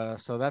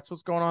 So that's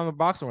what's going on in the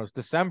boxing world. It's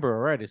December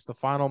already. It's the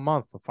final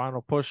month, the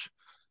final push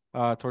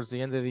towards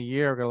the end of the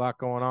year. We've got a lot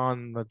going on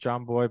in the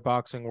John Boy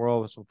boxing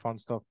world. There's some fun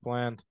stuff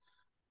planned.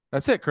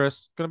 That's it,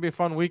 Chris. Going to be a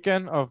fun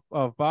weekend of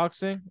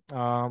boxing.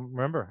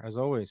 Remember, as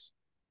always,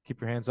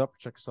 keep your hands up.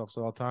 Check yourselves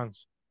at all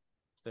times.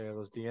 Stay out of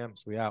those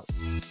DMs. We out.